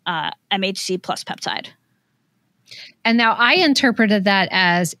MHC plus peptide. And now I interpreted that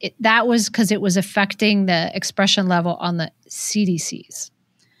as that was because it was affecting the expression level on the CDCs,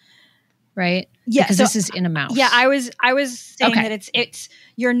 right? Yeah, because this is in a mouse. Yeah, I was saying that it's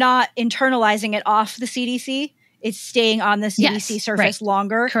you're not internalizing it off the CDC. It's staying on the CDC surface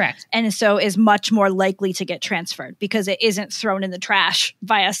longer. Correct. And so is much more likely to get transferred because it isn't thrown in the trash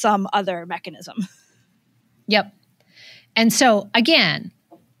via some other mechanism. Yep. And so, again,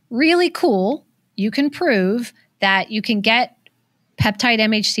 really cool, you can prove that you can get peptide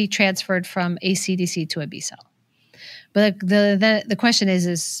MHC transferred from a CDC to a B cell. But the question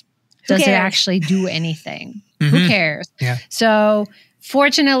is does it actually do anything? Mm-hmm. Who cares? Yeah. So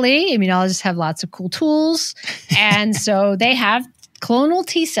fortunately, immunologists have lots of cool tools. And so they have clonal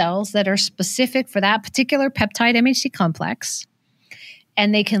T cells that are specific for that particular peptide MHC complex.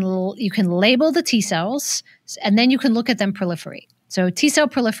 And you can label the T cells, and then you can look at them proliferate. So T cell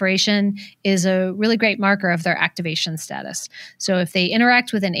proliferation is a really great marker of their activation status. So if they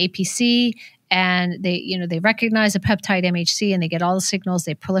interact with an APC and they recognize a peptide MHC and they get all the signals,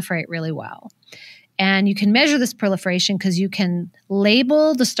 they proliferate really well. And you can measure this proliferation because you can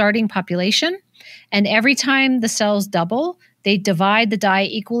label the starting population, and every time the cells double, they divide the dye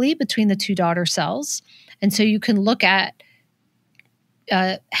equally between the two daughter cells. And so you can look at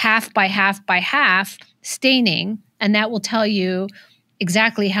half by half by half staining, and that will tell you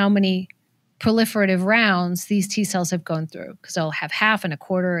exactly how many proliferative rounds these T cells have gone through, because they'll have half and a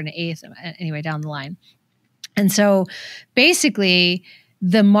quarter and an eighth, anyway, down the line. And so basically,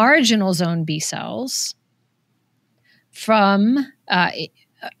 the marginal zone B cells from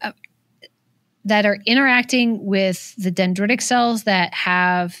that are interacting with the dendritic cells that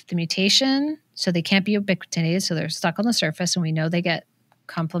have the mutation, so they can't be ubiquitinated, so they're stuck on the surface, and we know they get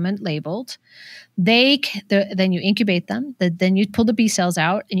complement labeled. Then you incubate them. Then you pull the B cells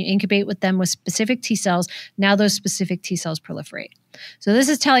out and you incubate with them with specific T cells. Now those specific T cells proliferate. So this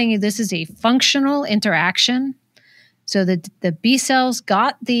is telling you this is a functional interaction. So the B cells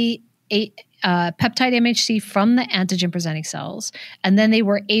got the peptide MHC from the antigen presenting cells, and then they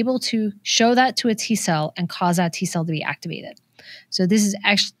were able to show that to a T cell and cause that T cell to be activated. So this is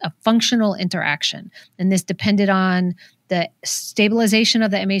actually a functional interaction, and this depended on the stabilization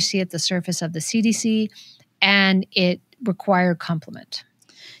of the MHC at the surface of the CDC, and it required complement.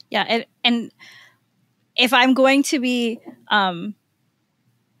 Yeah, and if I'm going to be, I'm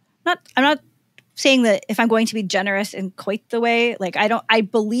not saying that if I'm going to be generous in quite the way, like I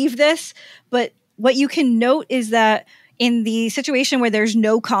believe this, but what you can note is that in the situation where there's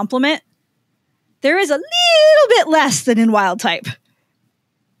no complement, there is a little bit less than in wild type.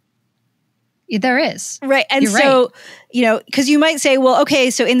 There is. Right. And You're so, right. Because you might say, well,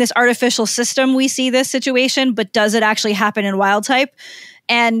 okay, so in this artificial system, we see this situation, but does it actually happen in wild type?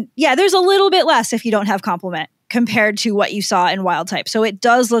 And yeah, there's a little bit less if you don't have complement compared to what you saw in wild type. So it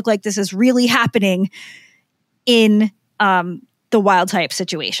does look like this is really happening in the wild type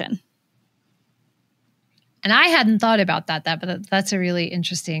situation. And I hadn't thought about that, but that's a really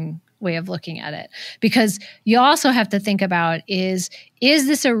interesting way of looking at it, because you also have to think about is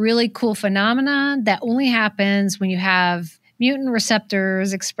this a really cool phenomenon that only happens when you have mutant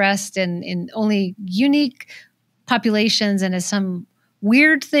receptors expressed in only unique populations, and is some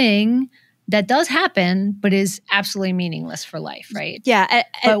weird thing that does happen but is absolutely meaningless for life, right? Yeah.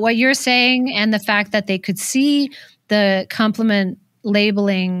 But what you're saying, and the fact that they could see the complement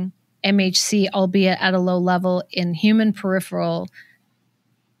labeling MHC, albeit at a low level, in human peripheral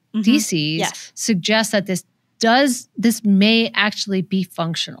DCs, suggests that this may actually be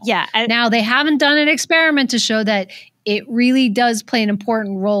functional. Yeah. Now, they haven't done an experiment to show that it really does play an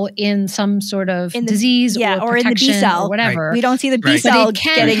important role in some sort of disease or in the B cell or whatever. Right. We don't see the B cell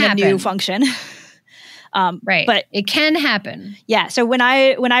getting a new function. Right. But it can happen. Yeah. So when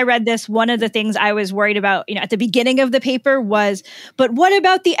I read this, one of the things I was worried about, at the beginning of the paper was, but what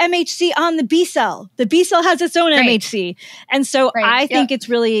about the MHC on the B cell? The B cell has its own MHC. And so I think it's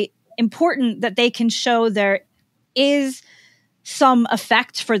really important that they can show there is some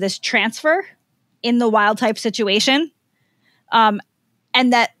effect for this transfer in the wild type situation. And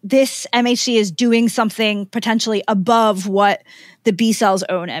that this MHC is doing something potentially above what the B cell's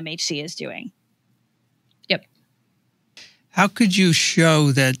own MHC is doing. How could you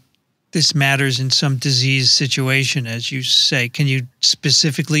show that this matters in some disease situation, as you say? Can you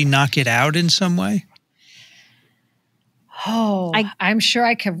specifically knock it out in some way? Oh, I'm sure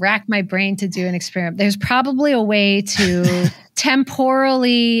I could rack my brain to do an experiment. There's probably a way to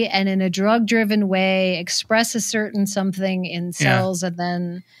temporally and in a drug-driven way express a certain something in cells and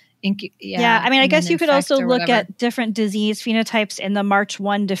then... I mean, I guess you could also look at different disease phenotypes in the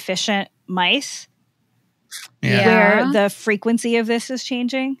March1 deficient mice. Where the frequency of this is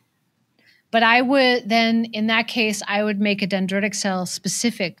changing. But I would then, in that case, I would make a dendritic cell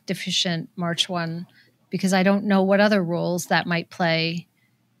specific deficient March1, because I don't know what other roles that might play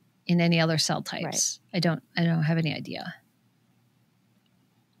in any other cell types. Right. I don't have any idea.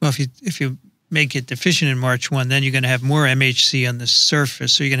 Well, if you make it deficient in March1, then you're going to have more MHC on the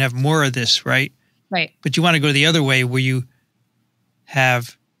surface, so you're going to have more of this, right? Right. But you want to go the other way, where you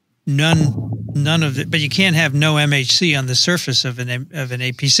have none none of it, but you can't have no MHC on the surface of an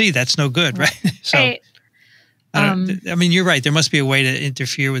APC. That's no good, right? So, Right. I mean, you're right. There must be a way to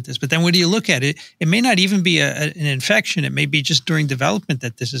interfere with this. But then when you look at it, it may not even be an infection. It may be just during development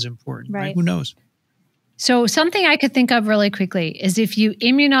that this is important, right? Who knows? So something I could think of really quickly is if you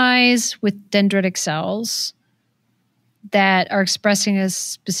immunize with dendritic cells that are expressing a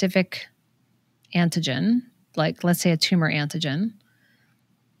specific antigen, like let's say a tumor antigen,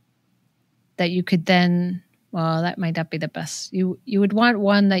 that you could then, well, that might not be the best. You would want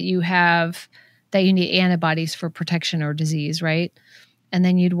one that you have, that you need antibodies for protection or disease, right? And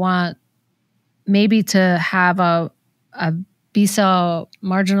then you'd want maybe to have a B cell,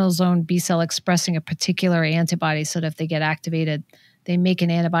 marginal zone B cell expressing a particular antibody so that if they get activated, they make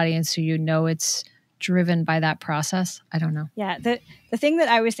an antibody and so you know it's driven by that process. I don't know. Yeah, the thing that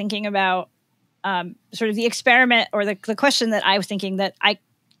I was thinking about, sort of the experiment or the question that I was thinking that I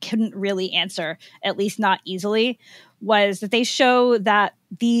couldn't really answer, at least not easily, was that they show that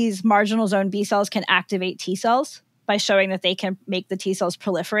these marginal zone B cells can activate T cells by showing that they can make the T cells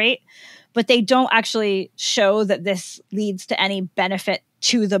proliferate, but they don't actually show that this leads to any benefit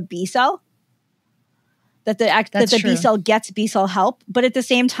to the B cell, that the B cell gets B cell help. But at the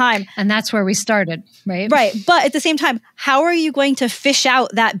same time, and that's where we started, right? Right. But at the same time, how are you going to fish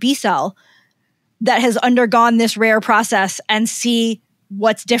out that B cell that has undergone this rare process and see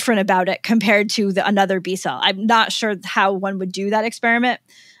what's different about it compared to another B cell? I'm not sure how one would do that experiment,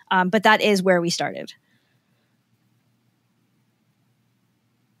 but that is where we started.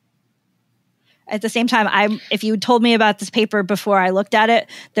 At the same time, if you told me about this paper before I looked at it,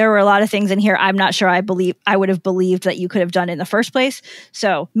 there were a lot of things in here I'm not sure I would have believed that you could have done in the first place.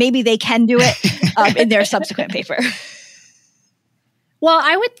 So maybe they can do it in their subsequent paper. Well,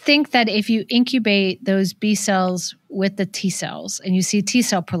 I would think that if you incubate those B cells with the T cells and you see T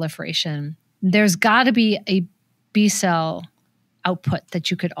cell proliferation, there's got to be a B cell output that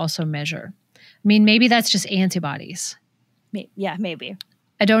you could also measure. I mean, maybe that's just antibodies. Yeah, maybe.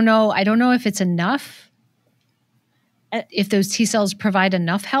 I don't know. I don't know if it's enough. If those T cells provide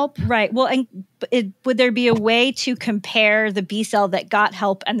enough help. Right. Well, and would there be a way to compare the B cell that got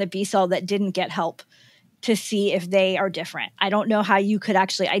help and the B cell that didn't get help to see if they are different? I don't know how you could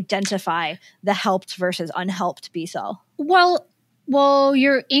actually identify the helped versus unhelped B cell. Well,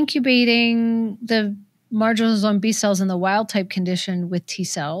 you're incubating the marginal zone B cells in the wild type condition with T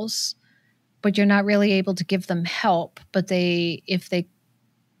cells, but you're not really able to give them help. But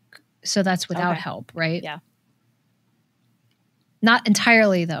so that's without help, right? Yeah. Not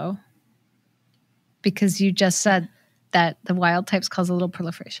entirely though, because you just said that the wild types cause a little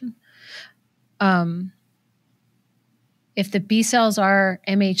proliferation. If the B cells are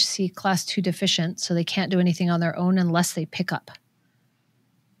MHC class 2 deficient, so they can't do anything on their own unless they pick up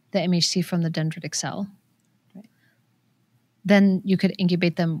the MHC from the dendritic cell, right, then you could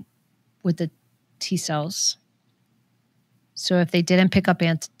incubate them with the T cells. So if they didn't pick up the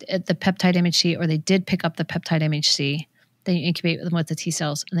peptide MHC or they did pick up the peptide MHC, then you incubate them with the T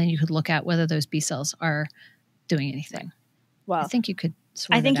cells, and then you could look at whether those B cells are doing anything. Well, I think you could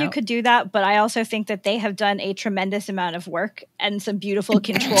you could do that, but I also think that they have done a tremendous amount of work and some beautiful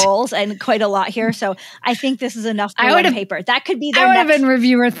controls and quite a lot here. So I think this is enough for one paper. That could be their I would have been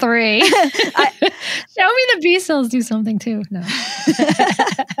reviewer 3. Show me the B cells do something too. No.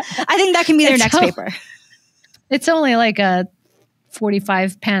 I think that can be their next paper. It's only like a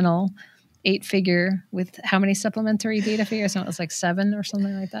 45 panel, 8-figure with how many supplementary data figures? So it was like 7 or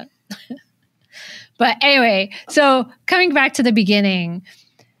something like that. But anyway, so coming back to the beginning,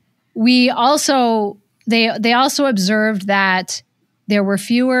 they also observed that there were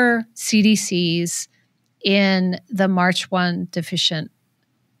fewer CDCs in the MARCH1 deficient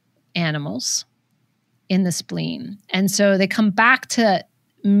animals in the spleen. And so they come back to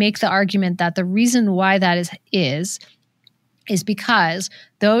make the argument that the reason why that is because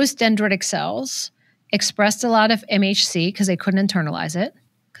those dendritic cells expressed a lot of MHC because they couldn't internalize it,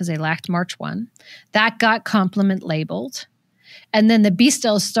 because they lacked MARCH1. That got complement labeled. And then the B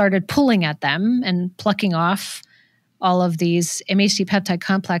cells started pulling at them and plucking off all of these MHC peptide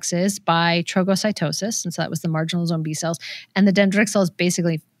complexes by trogocytosis. And so that was the marginal zone B cells. And the dendritic cells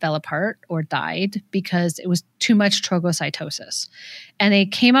basically fell apart or died because it was too much trogocytosis. And they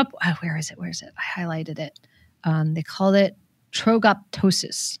came up, where is it? I highlighted it. They called it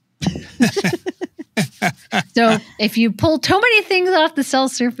trogoptosis. So if you pull too many things off the cell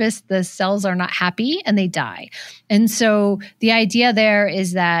surface, the cells are not happy and they die. And so the idea there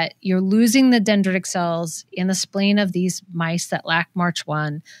is that you're losing the dendritic cells in the spleen of these mice that lack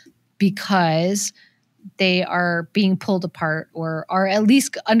MARCH1 because they are being pulled apart or are at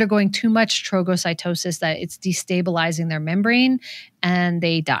least undergoing too much trogocytosis that it's destabilizing their membrane and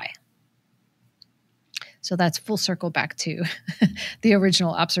they die. So that's full circle back to the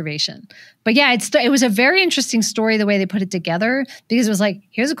original observation. But yeah, it was a very interesting story the way they put it together, because it was like,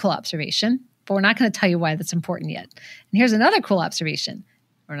 here's a cool observation, but we're not going to tell you why that's important yet. And here's another cool observation.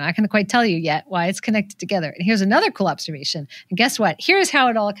 We're not going to quite tell you yet why it's connected together. And here's another cool observation. And guess what? Here's how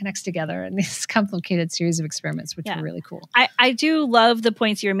it all connects together in this complicated series of experiments, which are really cool. I do love the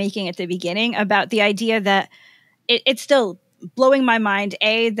points you're making at the beginning about the idea that it's still blowing my mind,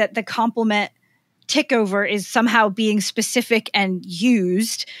 that the complement tick over is somehow being specific and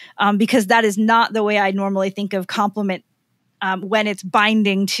used, because that is not the way I normally think of complement when it's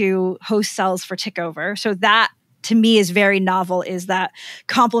binding to host cells for tick over. So that, to me, is very novel, is that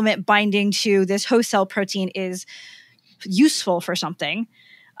complement binding to this host cell protein is useful for something.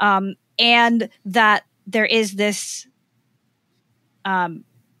 And that there is this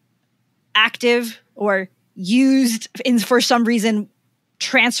active or used for some reason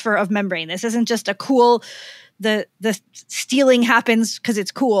transfer of membrane. This isn't just a cool, the stealing happens because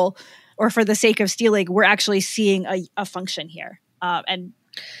it's cool or for the sake of stealing. We're actually seeing a function here. And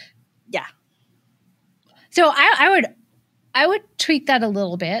yeah. So I would tweak that a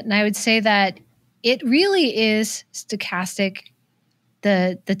little bit, and I would say that it really is stochastic,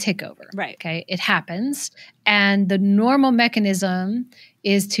 the tick over. Right. Okay. It happens, and the normal mechanism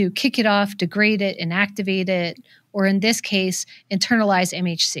is to kick it off, degrade it, inactivate it, or in this case, internalize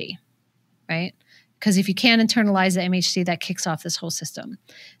MHC. Right? Because if you can't internalize the MHC, that kicks off this whole system.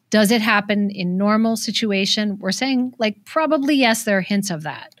 Does it happen in normal situation? We're saying like probably yes, there are hints of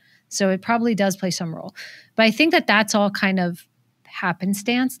that. So it probably does play some role. But I think that that's all kind of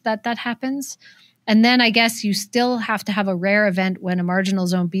happenstance that happens. And then I guess you still have to have a rare event when a marginal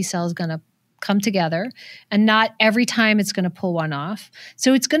zone B cell is going to come together, and not every time it's going to pull one off.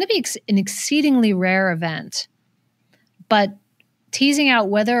 So it's going to be an exceedingly rare event. But teasing out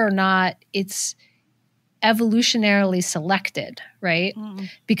whether or not it's evolutionarily selected, right?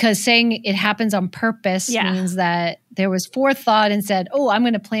 Because saying it happens on purpose means that there was forethought and said, oh, I'm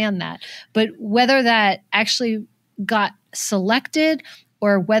going to plan that. But whether that actually got selected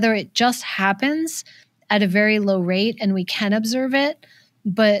or whether it just happens at a very low rate and we can observe it,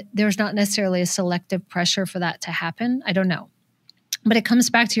 but there's not necessarily a selective pressure for that to happen, I don't know. But it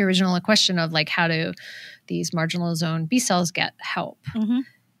comes back to your original question of like, how do these marginal zone B cells get help?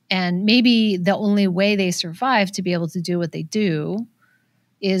 And maybe the only way they survive to be able to do what they do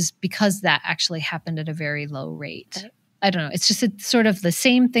is because that actually happened at a very low rate. Right. I don't know. It's just sort of the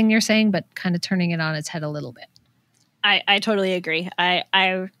same thing you're saying, but kind of turning it on its head a little bit. I totally agree.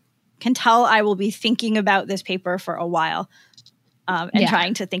 I can tell I will be thinking about this paper for a while and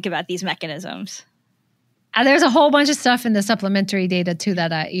trying to think about these mechanisms. There's a whole bunch of stuff in the supplementary data too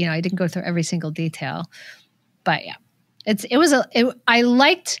that I didn't go through every single detail, but yeah. I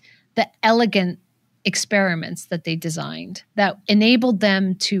liked the elegant experiments that they designed that enabled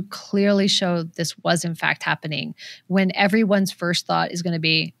them to clearly show this was in fact happening when everyone's first thought is going to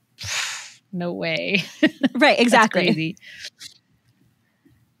be, no way. Right, exactly. That's crazy.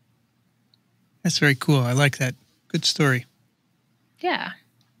 That's very cool. I like that. Good story. Yeah.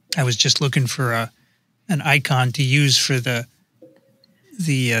 I was just looking for an icon to use for the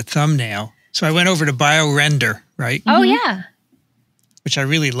thumbnail. So I went over to BioRender, right? Oh, yeah. Which I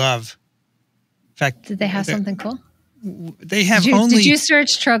really love. In fact, did they have something cool? They have Did you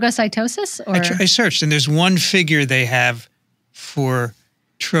search trogocytosis? Or? I searched, and there's one figure they have for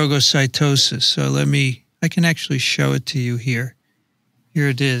trogocytosis. So I can actually show it to you here. Here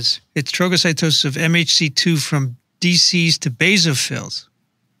it is. It's trogocytosis of MHC2 from DCs to basophils.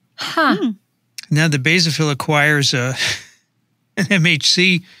 Huh. Now the basophil acquires an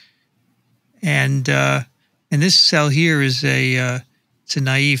MHC, and this cell here is it's a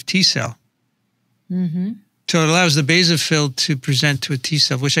naive T cell. Mm-hmm. So it allows the basophil to present to a T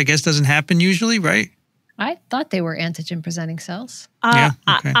cell, which I guess doesn't happen usually, right? I thought they were antigen-presenting cells. Yeah,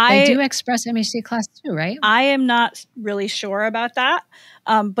 okay. They do express MHC class 2, right? I am not really sure about that,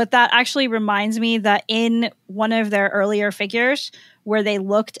 but that actually reminds me that in one of their earlier figures where they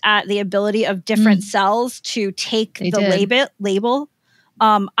looked at the ability of different cells to take label,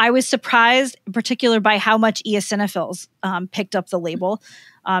 I was surprised in particular by how much eosinophils picked up the label,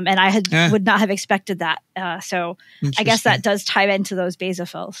 and I would not have expected that. So I guess that does tie into those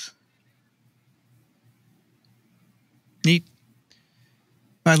basophils. Neat.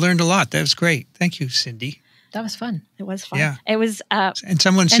 I learned a lot. That was great. Thank you, Cindy. That was fun. It was fun. Yeah. It was. And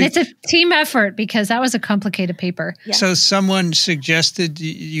it's a team effort because that was a complicated paper. Yeah. So someone suggested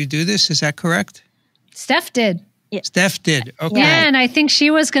you do this. Is that correct? Steph did. Yeah. Steph did. Okay. Yeah, and I think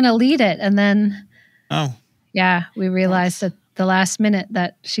she was going to lead it. And then, we realized at the last minute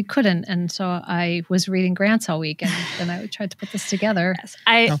that she couldn't. And so I was reading grants all week, and then I tried to put this together. Yes,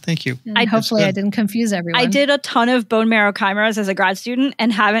 thank you. And hopefully I didn't confuse everyone. I did a ton of bone marrow chimeras as a grad student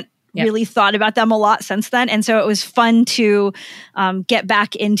and haven't really thought about them a lot since then. And so it was fun to get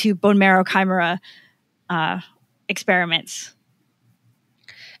back into bone marrow chimera experiments.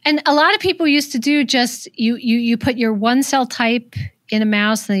 And a lot of people used to do just, you put your one cell type in a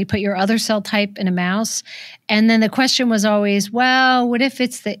mouse, and then you put your other cell type in a mouse. And then the question was always, well, what if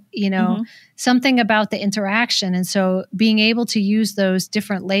it's the, something about the interaction? And so being able to use those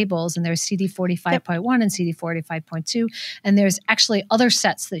different labels, and there's CD45.1 and CD45.2, and there's actually other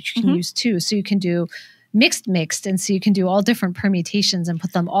sets that you can use too. So you can do mixed, and so you can do all different permutations and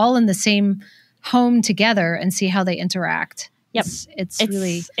put them all in the same home together and see how they interact. Yep. It's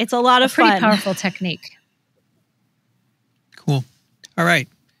really a lot of pretty fun. Powerful technique. Cool. All right.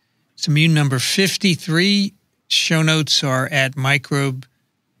 It's immune number 53. Show notes are at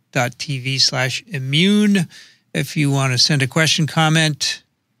microbe.tv/immune. If you want to send a question, comment,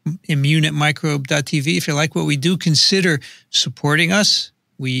 immune@microbe.tv. If you like what we do, consider supporting us.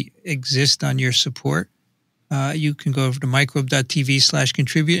 We exist on your support. You can go over to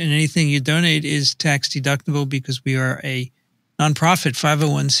microbe.tv/contribute, and anything you donate is tax deductible because we are a nonprofit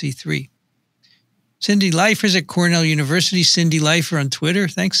 501c3. Cindy Leifer's at Cornell University. Cindy Leifer on Twitter.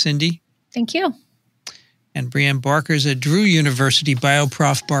 Thanks, Cindy. Thank you. And Brianne Barker's at Drew University.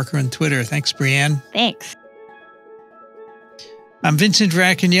 BioProf Barker on Twitter. Thanks, Brianne. Thanks. I'm Vincent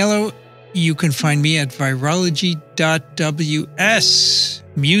Racaniello. You can find me at virology.ws.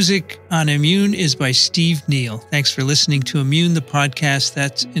 Music on Immune is by Steve Neal. Thanks for listening to Immune, the podcast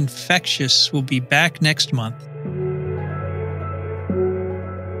that's infectious. We'll be back next month.